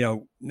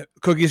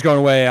 cookies going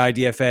away,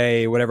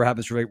 IDFA, whatever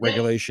happens to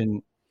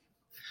regulation.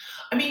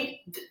 I mean,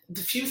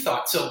 the few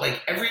thoughts. So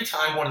like every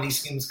time one of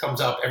these things comes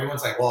up,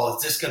 everyone's like, well,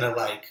 is this going to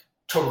like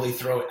totally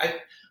throw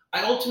it?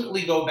 I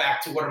ultimately go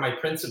back to what are my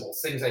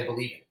principles, things I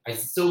believe in. I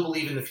still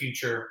believe in the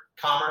future,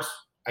 commerce,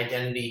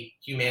 identity,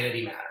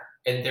 humanity matter,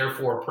 and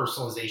therefore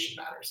personalization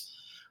matters.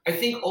 I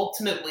think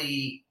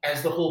ultimately,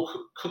 as the whole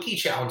cookie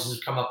challenges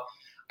have come up,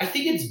 I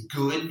think it's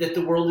good that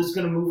the world is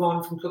going to move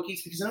on from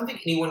cookies because I don't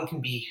think anyone can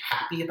be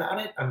happy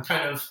about it. I'm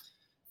kind of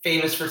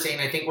famous for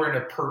saying I think we're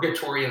in a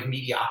purgatory of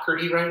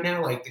mediocrity right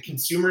now. Like the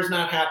consumer's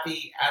not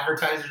happy,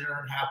 advertisers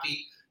aren't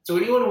happy. So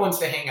anyone who wants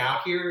to hang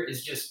out here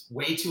is just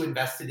way too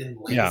invested in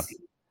legacy.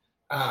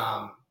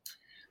 Yeah.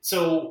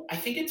 So I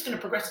think it's going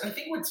to progress. I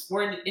think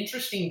we're in an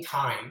interesting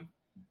time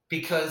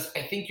because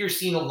I think you're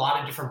seeing a lot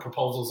of different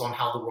proposals on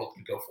how the world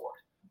could go forward.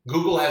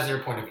 Google has their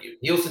point of view.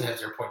 Nielsen has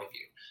their point of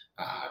view.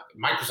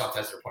 Microsoft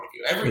has their point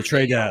of view. The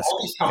Trade Desk.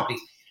 All these companies.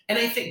 And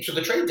I think so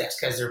the Trade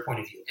Desk has their point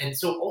of view. And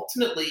so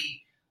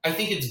ultimately, I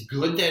think it's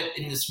good that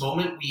in this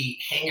moment we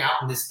hang out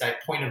in this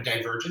point of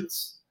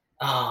divergence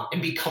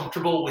and be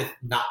comfortable with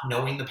not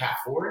knowing the path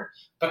forward.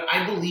 But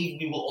I believe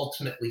we will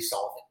ultimately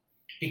solve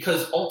it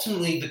because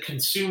ultimately the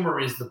consumer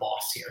is the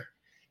boss here.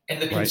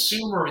 And the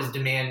consumer is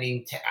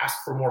demanding to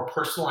ask for more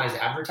personalized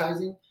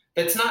advertising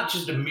that's not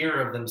just a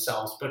mirror of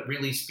themselves, but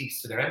really speaks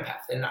to their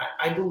empath. And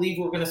I believe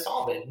we're going to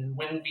solve it. And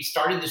when we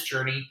started this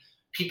journey,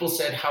 people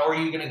said, how are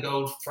you going to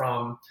go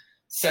from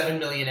 7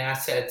 million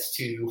assets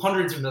to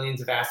hundreds of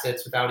millions of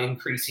assets without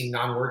increasing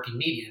non-working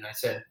media? And I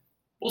said,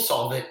 we'll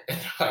solve it. And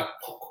they're like,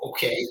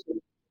 okay.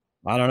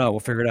 I don't know. We'll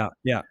figure it out.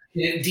 Yeah.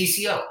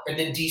 DCO. And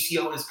then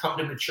DCO has come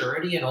to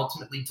maturity and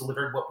ultimately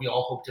delivered what we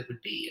all hoped it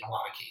would be in a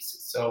lot of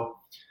cases. So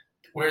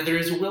where there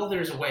is a will,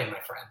 there's a way,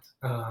 my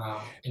friend.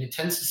 And it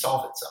tends to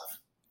solve itself.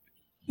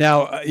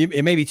 Now,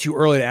 it may be too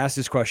early to ask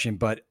this question,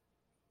 but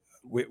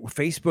with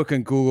Facebook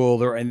and Google,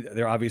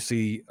 they're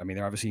obviously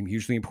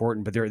hugely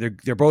important, but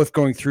they're both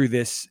going through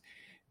this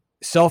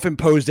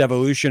self-imposed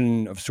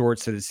evolution of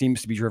sorts that it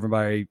seems to be driven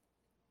by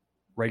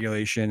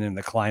regulation and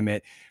the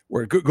climate,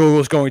 where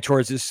Google's going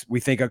towards this, we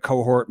think, a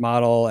cohort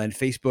model, and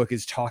Facebook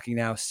is talking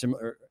now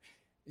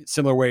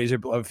similar ways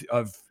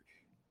of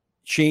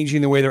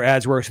changing the way their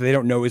ads work so they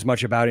don't know as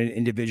much about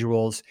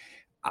individuals.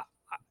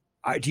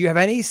 Do you have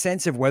any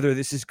sense of whether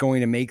this is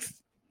going to make,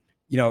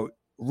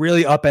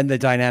 really upend the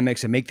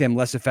dynamics and make them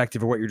less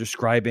effective at what you're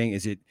describing?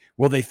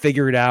 Will they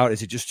figure it out?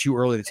 Is it just too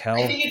early to tell?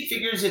 I think it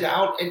figures it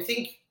out. I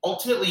think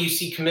ultimately you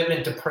see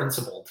commitment to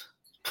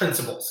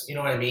principles. You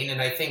know what I mean?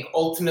 And I think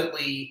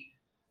ultimately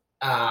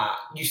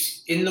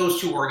in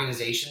those two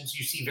organizations,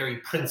 you see very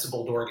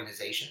principled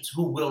organizations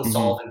who will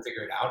solve and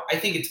figure it out. I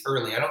think it's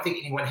early. I don't think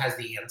anyone has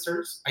the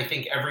answers. I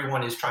think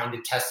everyone is trying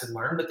to test and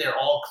learn, but they're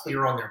all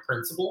clear on their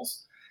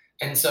principles.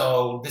 And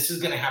so this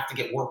is going to have to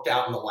get worked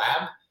out in the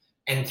lab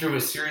and through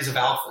a series of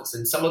alphas.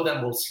 And some of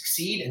them will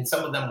succeed and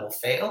some of them will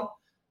fail.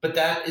 But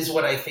that is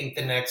what I think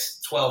the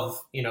next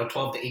 12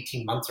 to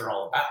 18 months are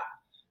all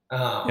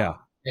about.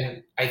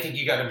 And I think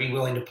you got to be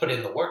willing to put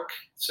in the work.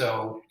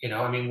 So,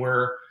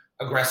 we're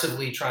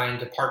aggressively trying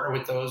to partner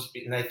with those.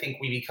 And I think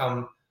we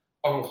become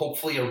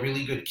hopefully a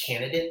really good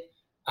candidate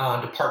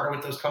to partner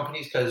with those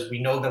companies because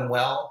we know them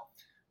well.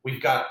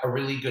 We've got a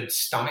really good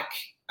stomach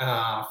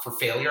for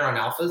failure on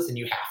alphas, and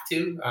you have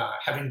to.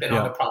 Having been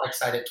on the product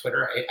side at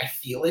Twitter, I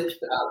feel it.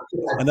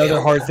 Another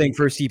hard thing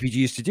for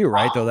CPGs to do,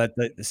 right? Though that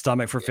the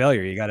stomach for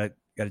failure, you got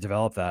to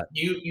develop that.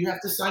 You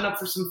have to sign up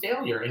for some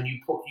failure, and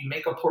you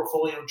make a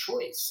portfolio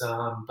choice.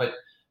 But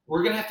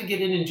we're going to have to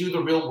get in and do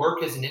the real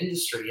work as an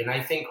industry. And I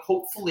think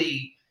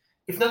hopefully,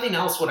 if nothing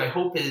else, what I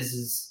hope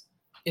is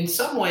in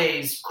some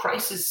ways,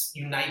 crisis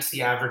unites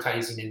the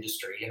advertising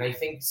industry. And I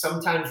think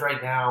sometimes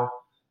right now,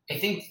 I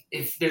think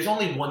if there's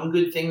only one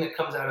good thing that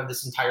comes out of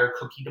this entire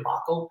cookie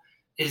debacle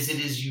is it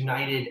has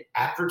united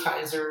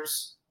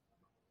advertisers,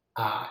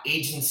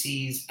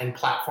 agencies, and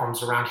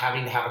platforms around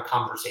having to have a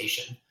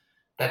conversation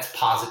that's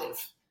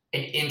positive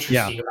and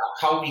interesting about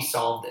how we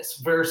solve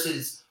this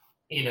versus,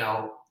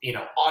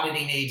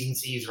 auditing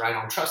agencies, or I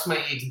don't trust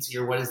my agency,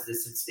 or what is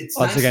this? It's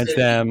us nice against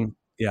them.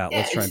 Yeah,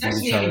 let's try and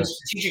beat each other. A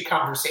strategic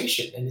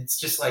conversation, and it's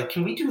just like,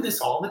 can we do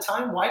this all the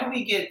time? Why do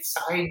we get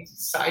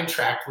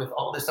sidetracked with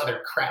all this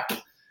other crap?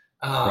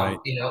 Right.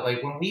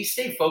 When we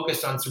stay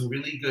focused on some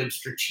really good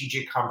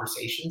strategic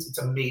conversations, it's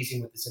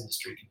amazing what this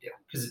industry can do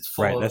because it's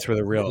full That's where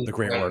the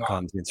great work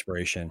comes, the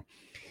inspiration.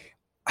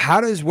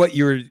 How does what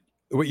you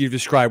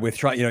described with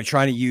trying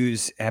to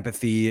use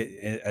empathy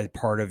as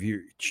part of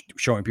you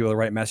showing people the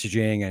right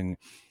messaging and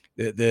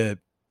the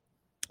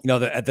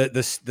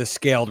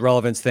scaled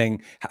relevance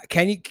thing,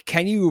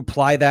 can you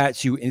apply that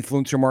to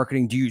influencer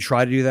marketing? Do you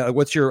try to do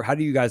that? How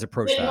do you guys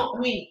approach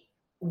that?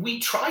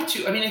 We try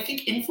to. I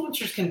think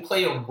influencers can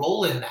play a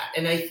role in that.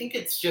 And I think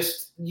it's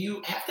just,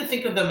 you have to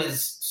think of them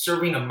as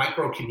serving a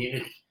micro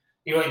community.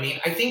 You know what I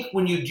mean? I think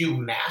when you do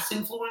mass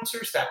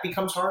influencers, that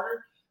becomes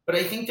harder. But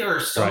I think there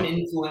are some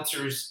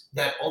influencers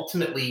that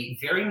ultimately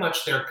very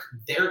much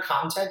their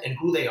content and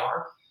who they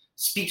are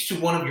speaks to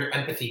one of your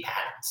empathy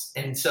patterns.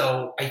 And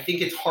so I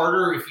think it's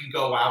harder if you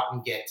go out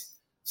and get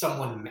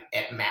someone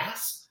at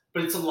mass.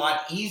 But it's a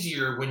lot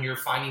easier when you're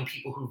finding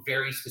people who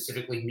very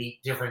specifically meet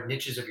different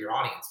niches of your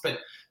audience. But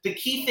the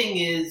key thing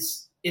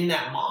is in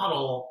that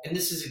model, and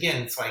this is,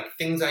 again, it's like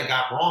things I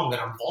got wrong that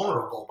I'm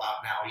vulnerable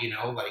about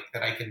now, like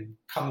that I can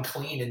come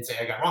clean and say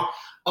I got wrong.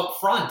 Up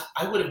front,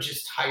 I would have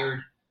just hired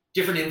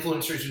different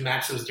influencers who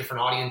match those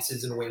different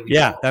audiences in a way.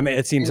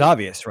 It seems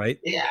obvious, right?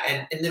 Yeah,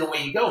 and then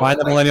away you go. Find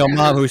the millennial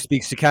mom who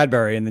speaks to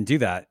Cadbury and then do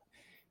that.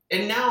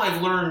 And now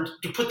I've learned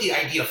to put the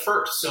idea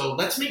first. So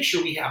let's make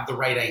sure we have the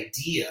right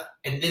idea,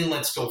 and then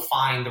let's go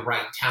find the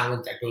right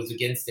talent that goes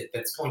against it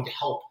that's going to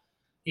help,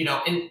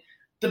 And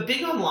the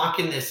big unlock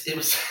in this, it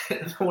was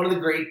one of the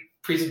great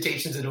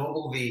presentations at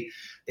Ogilvy.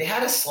 They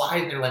had a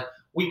slide, and they're like,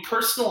 we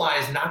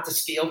personalize not to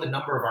scale the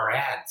number of our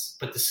ads,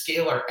 but to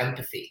scale our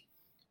empathy.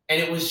 And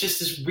it was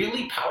just this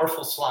really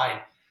powerful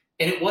slide.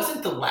 And it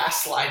wasn't the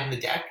last slide in the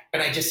deck.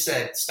 And I just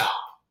said, stop.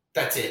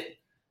 That's it.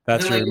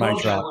 That's your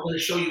mic drop. I'm going to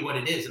show you what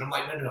it is. And I'm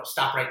like, no,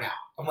 stop right now.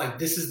 I'm like,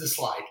 this is the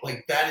slide.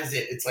 Like, that is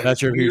it. It's like,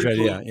 that's your huge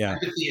idea. Yeah.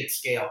 Empathy at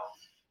scale.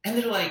 And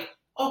they're like,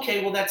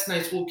 okay, well, that's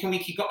nice. Well, can we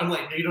keep going? I'm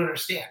like, no, you don't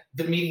understand.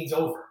 The meeting's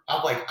over.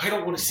 I'm like, I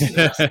don't want to see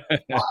the rest of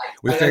the slide.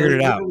 We figured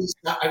it out.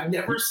 I've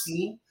never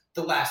seen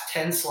the last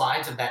 10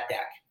 slides of that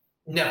deck.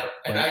 Never.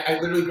 And I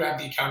literally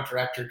grabbed the account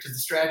director because the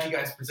strategy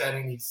guy's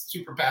presenting. He's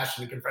super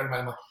passionate, good friend of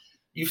mine. I'm like,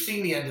 you've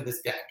seen the end of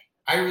this deck.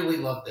 I really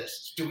love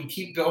this. Do we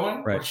keep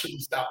going or should we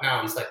stop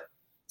now? He's like,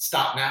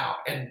 stop now.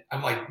 And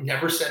I'm like,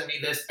 never send me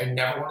this. I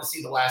never want to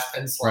see the last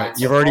 10 slides. Right.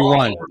 You've already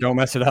won. Don't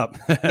mess it up.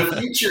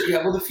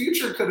 The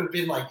future could have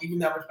been like even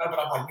that much better, but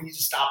I'm like, we need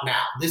to stop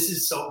now. This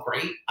is so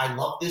great. I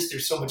love this.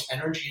 There's so much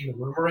energy in the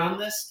room around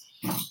this.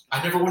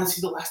 I never want to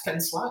see the last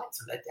 10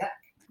 slides of that deck.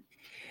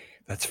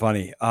 That's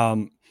funny.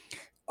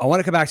 I want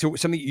to come back to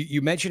something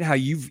you mentioned, how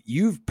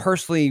you've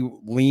personally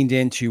leaned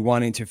into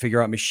wanting to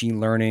figure out machine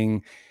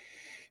learning.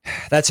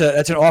 That's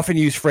an often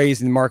used phrase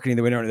in marketing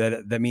that we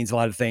don't, that means a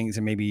lot of things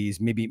and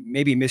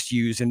maybe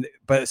misused.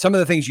 But some of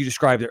the things you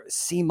described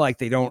seem like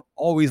they don't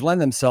always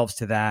lend themselves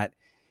to that.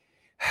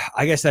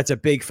 I guess that's a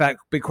big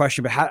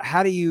question. But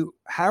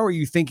how are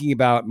you thinking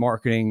about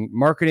marketing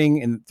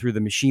and through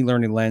the machine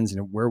learning lens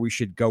and where we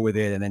should go with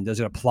it? And then does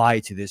it apply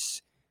to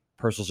this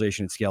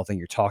personalization at scale thing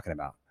you're talking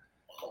about?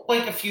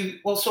 Like a few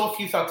thoughts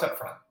up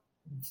front.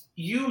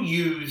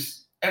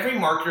 Every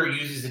marketer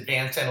uses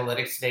advanced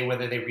analytics today,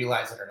 whether they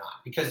realize it or not,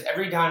 because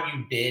every time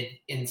you bid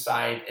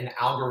inside an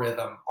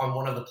algorithm on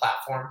one of the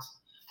platforms,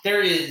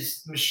 there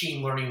is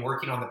machine learning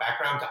working on the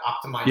background to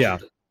optimize your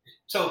delivery.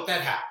 So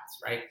that happens,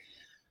 right?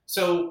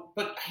 So,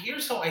 but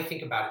here's how I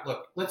think about it.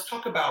 Look, let's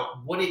talk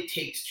about what it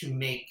takes to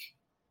make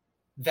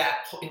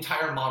that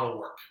entire model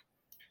work.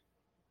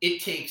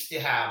 It takes to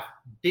have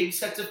big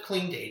sets of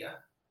clean data.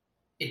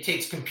 It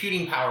takes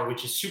computing power,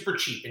 which is super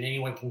cheap and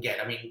anyone can get.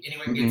 I mean,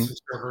 anyone can get some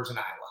servers in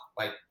Iowa.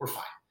 Like, we're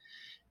fine.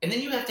 And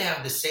then you have to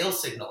have the sales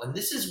signal. And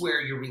this is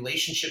where your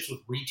relationships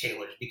with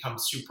retailers become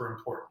super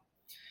important.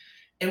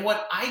 And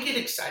what I get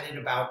excited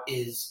about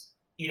is,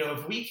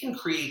 if we can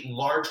create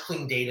large,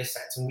 clean data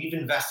sets, and we've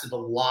invested a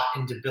lot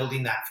into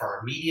building that for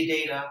our media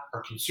data,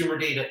 our consumer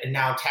data, and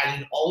now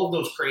tagging all of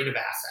those creative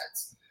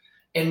assets.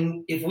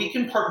 And if we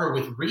can partner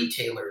with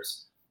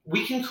retailers,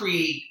 we can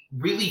create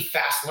really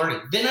fast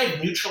learning. Then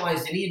I've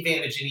neutralized any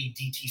advantage any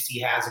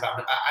DTC has about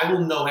it. I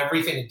will know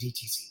everything a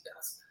DTC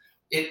does.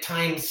 It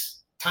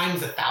times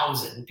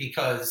 1,000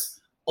 because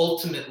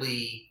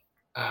ultimately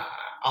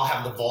I'll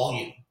have the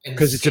volume.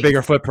 Because it's a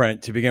bigger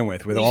footprint to begin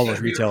with all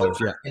those retailers.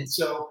 Yeah. And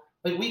so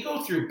we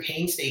go through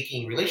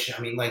painstaking relation.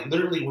 I mean,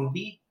 literally when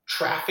we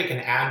traffic an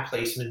ad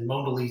placement in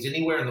Mondelez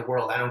anywhere in the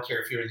world, I don't care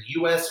if you're in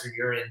the US or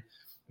you're in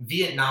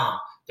Vietnam,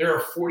 there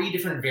are 40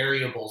 different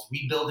variables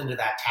we build into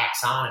that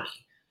taxonomy.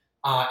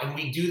 And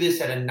we do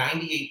this at a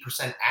 98%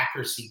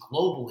 accuracy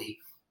globally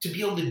to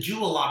be able to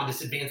do a lot of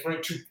this advanced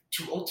learning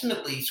to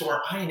ultimately, so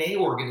our I&A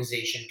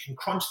organization can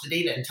crunch the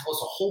data and tell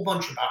us a whole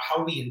bunch about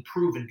how we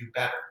improve and do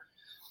better.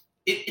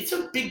 It's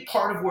a big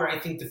part of where I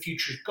think the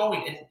future is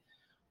going. And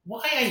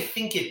why I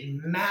think it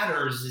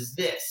matters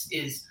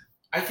is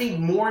I think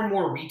more and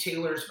more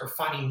retailers are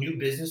finding new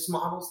business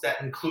models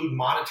that include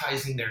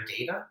monetizing their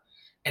data.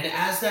 And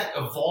as that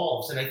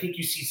evolves, and I think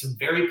you see some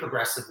very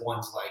progressive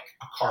ones like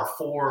a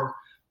Carrefour,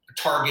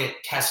 Target,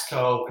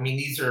 Tesco. I mean,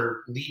 these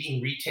are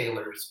leading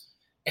retailers.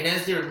 And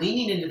as they're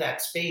leaning into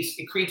that space,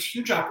 it creates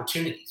huge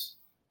opportunities.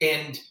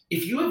 And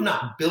if you have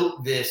not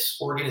built this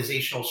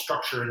organizational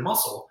structure and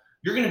muscle,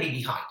 you're going to be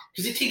behind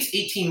because it takes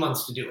 18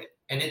 months to do it.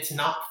 And it's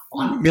not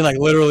fun. I mean, like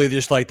literally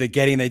just like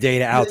getting the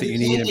data out that you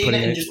need and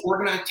putting it in. Just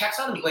organize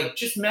taxonomy, like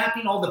just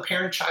mapping all the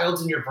parent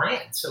childs in your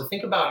brand. So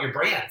think about your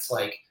brands.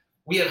 Like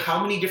we have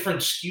how many different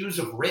SKUs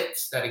of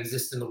Ritz that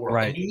exist in the world.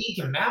 Right. And you need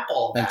to map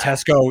all that. And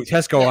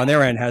Tesco on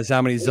their end has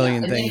how many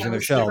zillion things in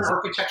their shelves.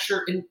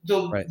 Architecture. And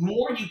the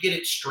more you get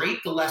it straight,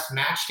 the less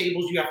match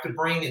tables you have to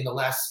bring and the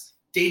less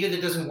data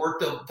that doesn't work,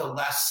 the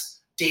less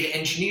data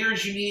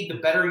engineers you need, the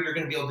better you're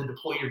going to be able to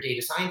deploy your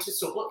data scientists.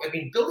 So look, I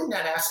mean, building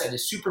that asset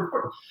is super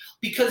important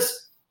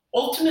because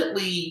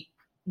ultimately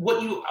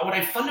what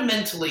I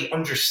fundamentally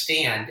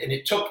understand, and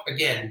it took,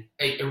 again,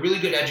 a really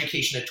good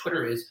education at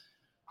Twitter is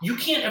you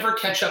can't ever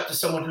catch up to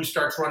someone who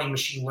starts running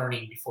machine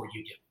learning before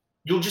you do.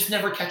 You'll just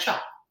never catch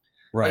up.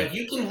 Right. Like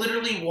you can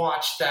literally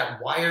watch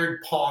that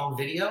Wired Pong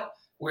video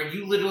where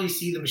you literally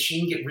see the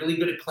machine get really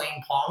good at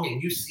playing Pong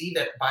and you see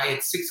that by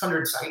its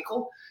 600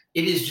 cycle,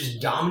 it is just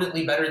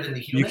dominantly better than the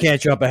human. You can't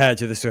jump ahead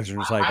to the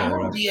 600 cycle. I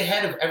want to be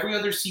ahead of every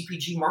other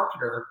CPG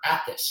marketer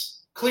at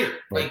this. Clear,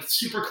 like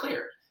super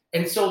clear.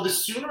 And so the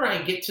sooner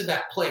I get to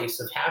that place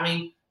of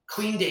having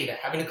clean data,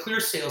 having a clear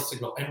sales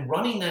signal and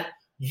running that,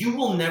 you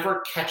will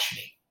never catch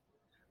me.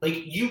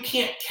 Like you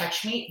can't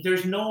catch me.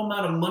 There's no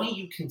amount of money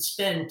you can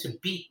spend to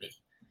beat me.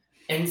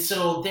 And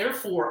so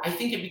therefore, I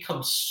think it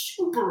becomes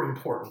super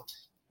important.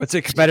 It's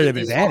a competitive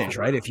advantage,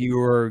 right? If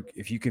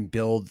you can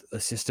build a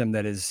system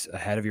that is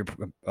ahead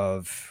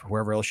of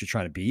whoever else you're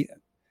trying to beat.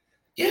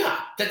 Yeah,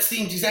 that's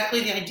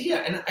exactly the idea.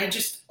 And I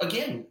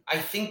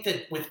think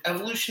that with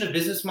evolution of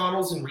business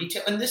models in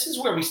retail, and this is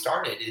where we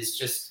started, is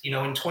just, in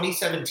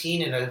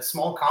 2017 in a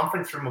small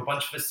conference room, a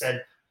bunch of us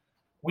said,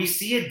 we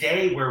see a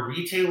day where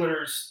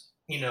retailers,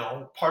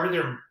 part of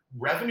their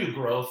revenue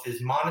growth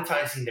is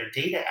monetizing their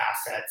data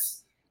assets.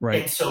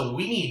 Right. And so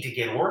we need to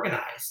get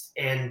organized.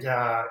 And,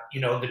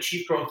 the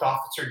chief growth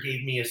officer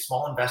gave me a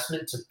small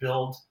investment to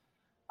build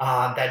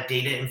that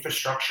data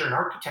infrastructure and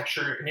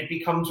architecture, and it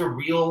becomes a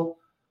real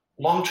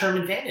long-term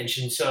advantage.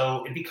 And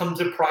so it becomes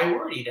a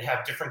priority to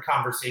have different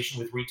conversation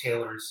with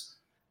retailers.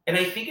 And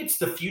I think it's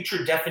the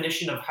future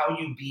definition of how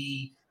you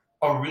be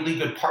a really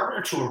good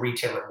partner to a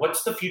retailer.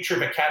 What's the future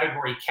of a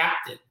category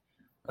captain?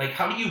 Like,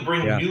 how do you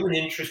bring new and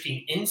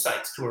interesting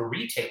insights to a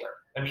retailer?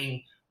 I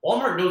mean,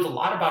 Walmart knows a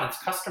lot about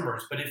its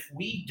customers, but if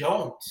we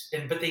don't,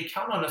 but they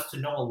count on us to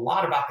know a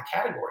lot about the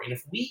category. And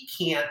if we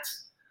can't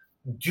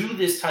do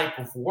this type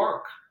of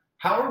work,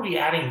 how are we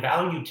adding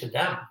value to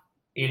them?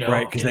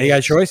 Right, because they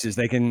got choices.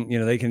 They can,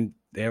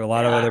 they have a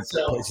lot of other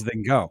places they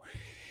can go.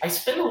 I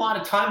spend a lot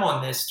of time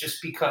on this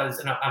just because,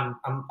 and I'm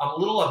a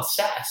little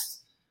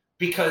obsessed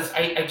because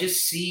I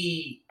just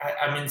see,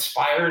 I'm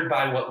inspired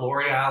by what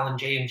L'Oreal and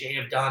J&J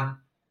have done.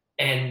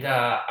 And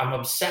I'm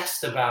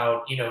obsessed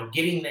about,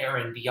 getting there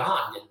and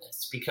beyond in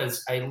this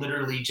because I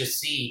literally just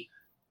see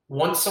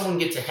once someone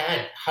gets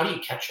ahead, how do you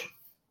catch them?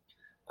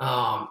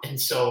 And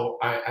so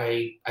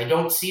I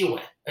don't see a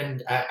way.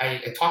 And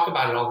I talk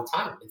about it all the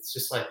time. It's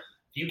just like,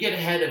 if you get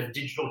ahead of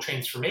digital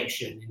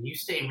transformation and you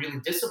stay really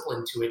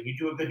disciplined to it, you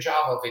do a good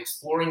job of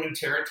exploring new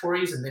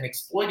territories and then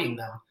exploiting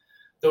them,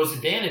 those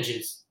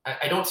advantages,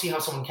 I don't see how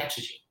someone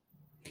catches you.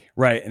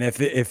 Right. And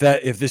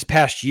if this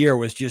past year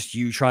was just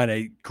you trying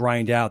to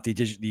grind out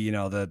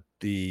all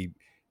the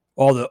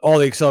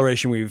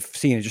acceleration we've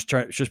seen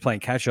and just playing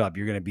catch up,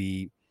 you're going to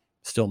be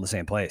still in the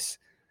same place.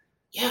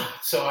 Yeah.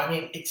 So, I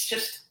mean, it's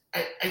just,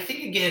 I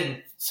think,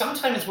 again,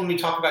 sometimes when we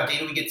talk about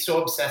data, we get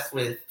so obsessed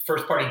with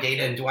first-party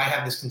data and do I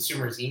have this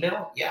consumer's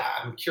email? Yeah,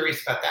 I'm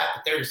curious about that.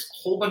 But there's a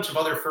whole bunch of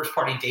other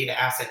first-party data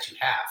assets you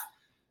have.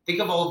 Think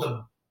of all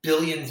the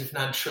billions, if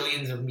not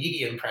trillions, of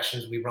media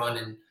impressions we run.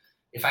 And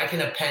if I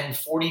can append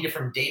 40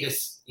 different data,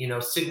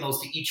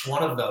 signals to each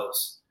one of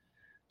those,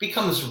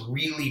 becomes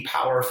really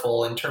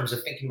powerful in terms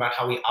of thinking about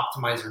how we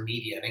optimize our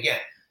media. And again,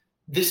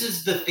 this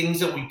is the things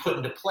that we put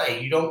into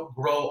play. You don't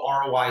grow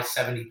ROI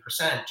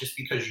 70% just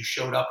because you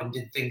showed up and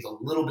did things a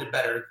little bit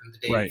better than the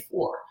day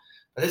before.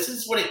 But this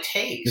is what it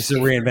takes. This is a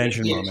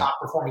reinvention moment. Top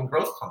performing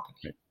growth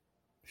company.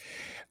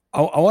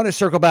 I want to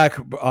circle back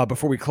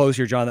before we close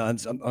here, John,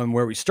 on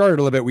where we started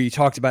a little bit. We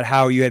talked about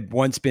how you had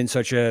once been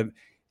such a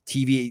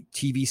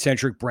TV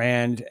centric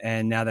brand,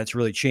 and now that's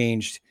really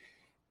changed.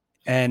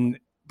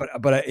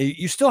 But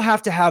you still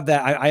have to have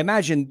that. I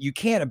imagine you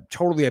can't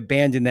totally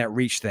abandon that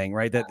reach thing,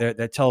 right?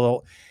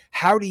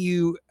 How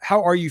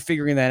are you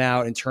figuring that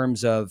out in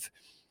terms of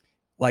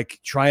like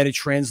trying to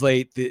find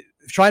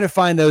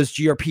those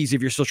GRPs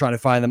if you're still trying to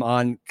find them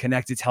on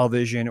connected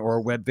television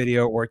or web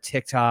video or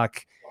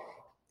TikTok?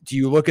 Do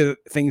you look at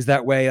things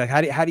that way? Like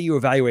how do you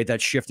evaluate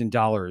that shift in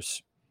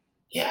dollars?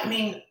 Yeah, I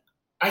mean,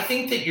 I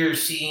think that you're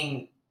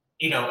seeing,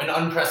 an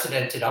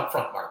unprecedented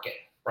upfront market,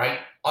 right?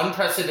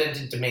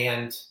 Unprecedented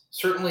demand,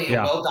 certainly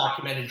a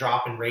well-documented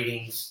drop in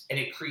ratings, and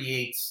it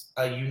creates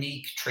a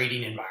unique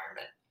trading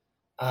environment.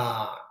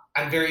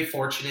 I'm very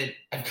fortunate.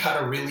 I've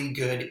got a really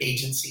good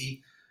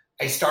agency.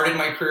 I started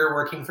my career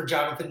working for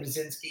Jonathan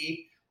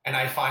Mazinski, and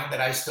I find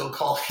that I still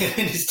call him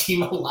and his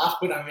team a lot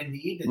when I'm in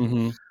need.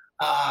 And,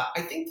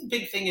 I think the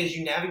big thing as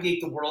you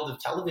navigate the world of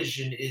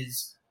television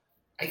is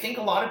I think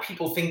a lot of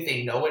people think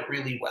they know it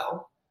really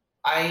well.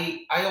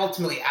 I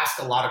ultimately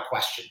ask a lot of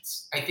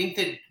questions. I think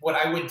that what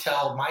I would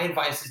tell my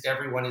advice is to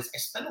everyone is I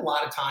spend a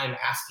lot of time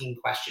asking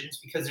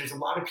questions because there's a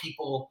lot of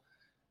people.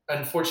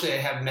 Unfortunately,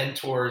 I have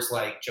mentors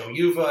like Joe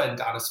Yuva and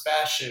Donna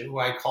Spesh who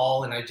I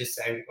call and I just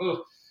say,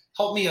 oh,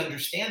 help me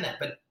understand that.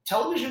 But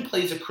television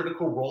plays a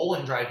critical role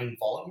in driving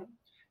volume.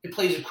 It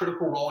plays a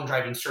critical role in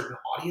driving certain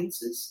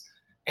audiences.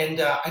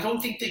 And I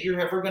don't think that you're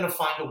ever going to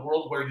find a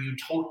world where you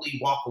totally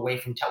walk away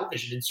from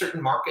television. In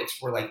certain markets,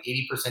 we're like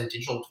 80%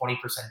 digital, 20%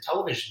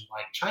 television,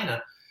 like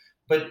China.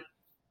 But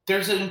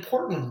there's an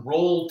important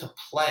role to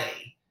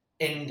play.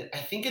 And I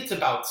think it's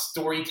about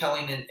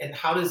storytelling and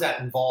how does that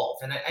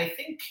involve. And I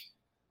think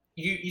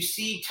you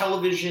see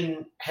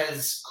television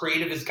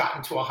creative has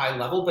gotten to a high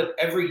level, but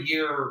every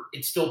year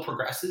it still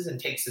progresses and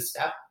takes a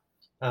step.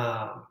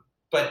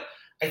 But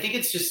I think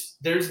it's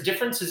just there's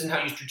differences in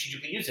how you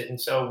strategically use it.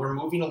 And so we're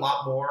moving a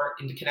lot more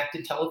into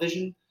connected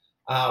television.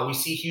 We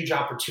see huge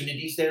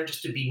opportunities there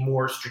just to be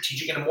more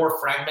strategic in a more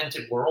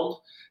fragmented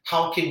world.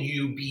 How can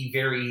you be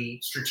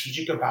very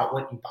strategic about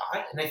what you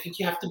buy? And I think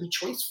you have to be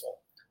choiceful.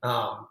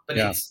 But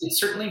it's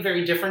certainly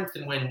very different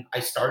than when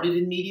I started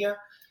in media.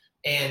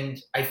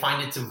 And I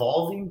find it's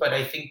evolving, but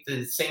I think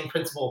the same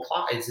principle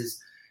applies is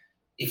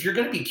if you're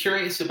going to be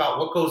curious about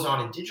what goes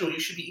on in digital, you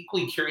should be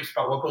equally curious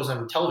about what goes on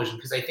in television,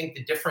 because I think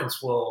the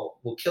difference will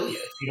kill you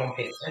if you don't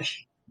pay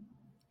attention.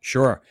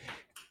 Sure.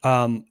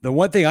 The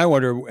one thing I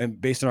wonder,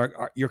 and based on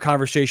your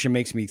conversation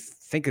makes me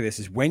think of this,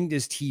 is when can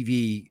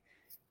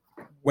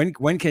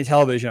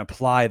television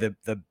apply the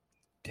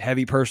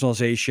heavy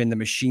personalization, the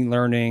machine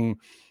learning,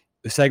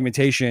 the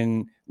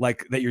segmentation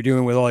like that you're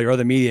doing with all your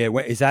other media?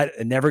 Is that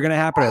never going to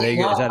happen?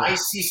 I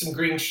see some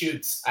green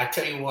shoots. I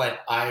tell you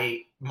what,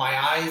 my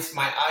eyes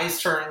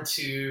turn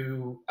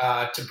to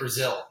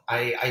Brazil.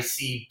 I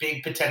see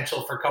big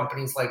potential for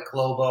companies like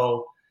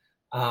Globo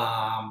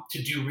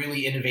to do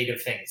really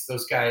innovative things.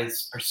 Those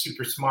guys are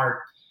super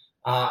smart.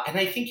 And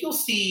I think you'll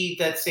see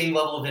that same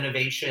level of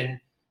innovation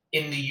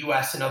in the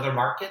US and other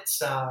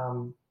markets.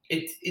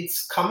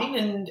 It's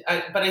coming,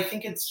 but I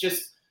think it's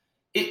just,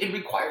 it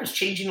requires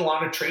changing a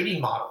lot of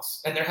trading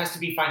models, and there has to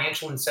be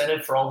financial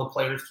incentive for all the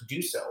players to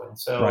do so. And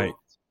so, right.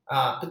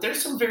 But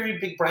there's some very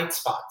big bright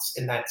spots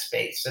in that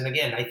space. And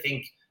again, I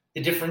think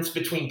the difference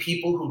between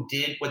people who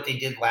did what they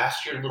did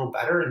last year a little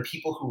better and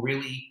people who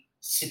really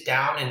sit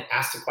down and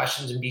ask the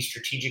questions and be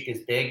strategic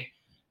is big.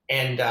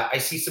 And I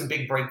see some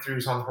big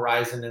breakthroughs on the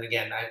horizon. And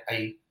again,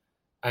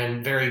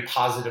 I'm very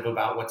positive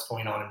about what's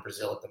going on in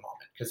Brazil at the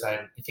moment, because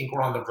I think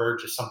we're on the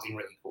verge of something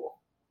really cool.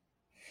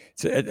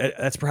 So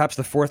that's perhaps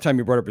the fourth time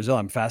you brought up Brazil.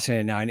 I'm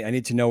fascinated now. I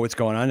need to know what's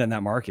going on in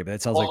that market. But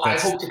it sounds like I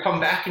hope to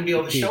come back and be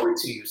able to show it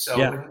to you. So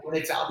when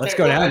it's out Let's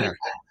there, go down there.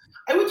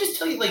 I would just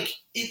tell you, like,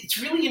 it's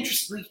really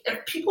interesting.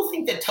 Like, people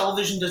think that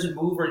television doesn't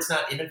move or it's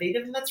not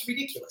innovative, and that's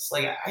ridiculous.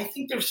 Like, I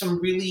think there's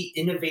some really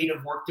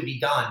innovative work to be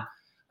done.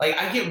 Like,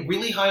 I get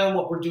really high on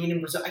what we're doing in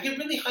Brazil. I get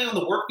really high on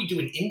the work we do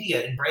in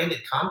India in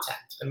branded content.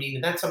 I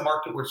mean, that's a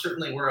market where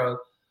certainly we're a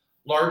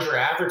larger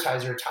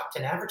advertiser, a top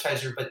 10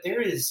 advertiser, but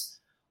there is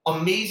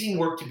amazing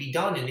work to be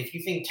done. And if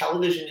you think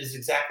television is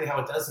exactly how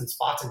it does in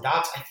spots and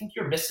dots, I think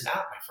you're missing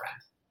out, my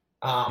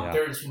friend.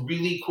 There's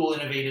really cool,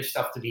 innovative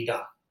stuff to be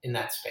done in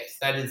that space.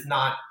 That is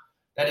not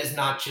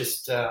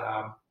just,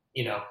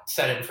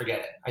 set it and forget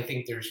it. I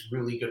think there's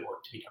really good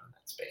work to be done in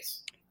that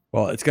space.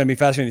 Well, it's going to be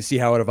fascinating to see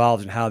how it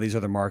evolves and how these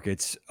other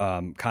markets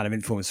kind of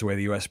influence the way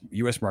the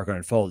U.S. market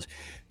unfolds.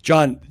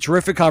 John,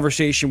 terrific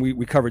conversation.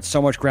 We covered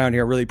so much ground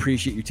here. I really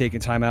appreciate you taking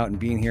time out and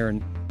being here.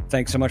 And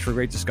thanks so much for a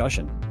great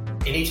discussion.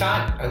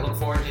 Anytime. I look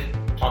forward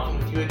to talking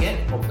with you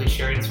again, hopefully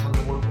sharing some of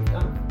the work we've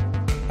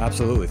done.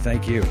 Absolutely.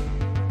 Thank you.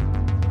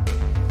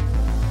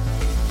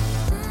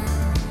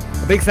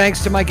 A big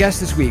thanks to my guest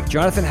this week,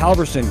 Jonathan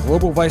Halverson,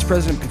 Global Vice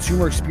President of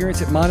Consumer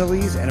Experience at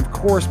Mondelez, and of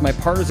course, my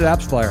partners at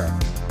AppsFlyer.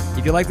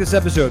 If you like this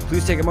episode,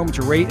 please take a moment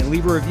to rate and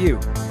leave a review.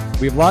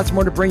 We have lots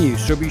more to bring you,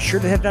 so be sure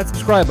to hit that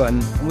subscribe button,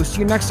 and we'll see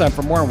you next time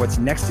for more on what's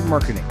next in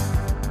marketing.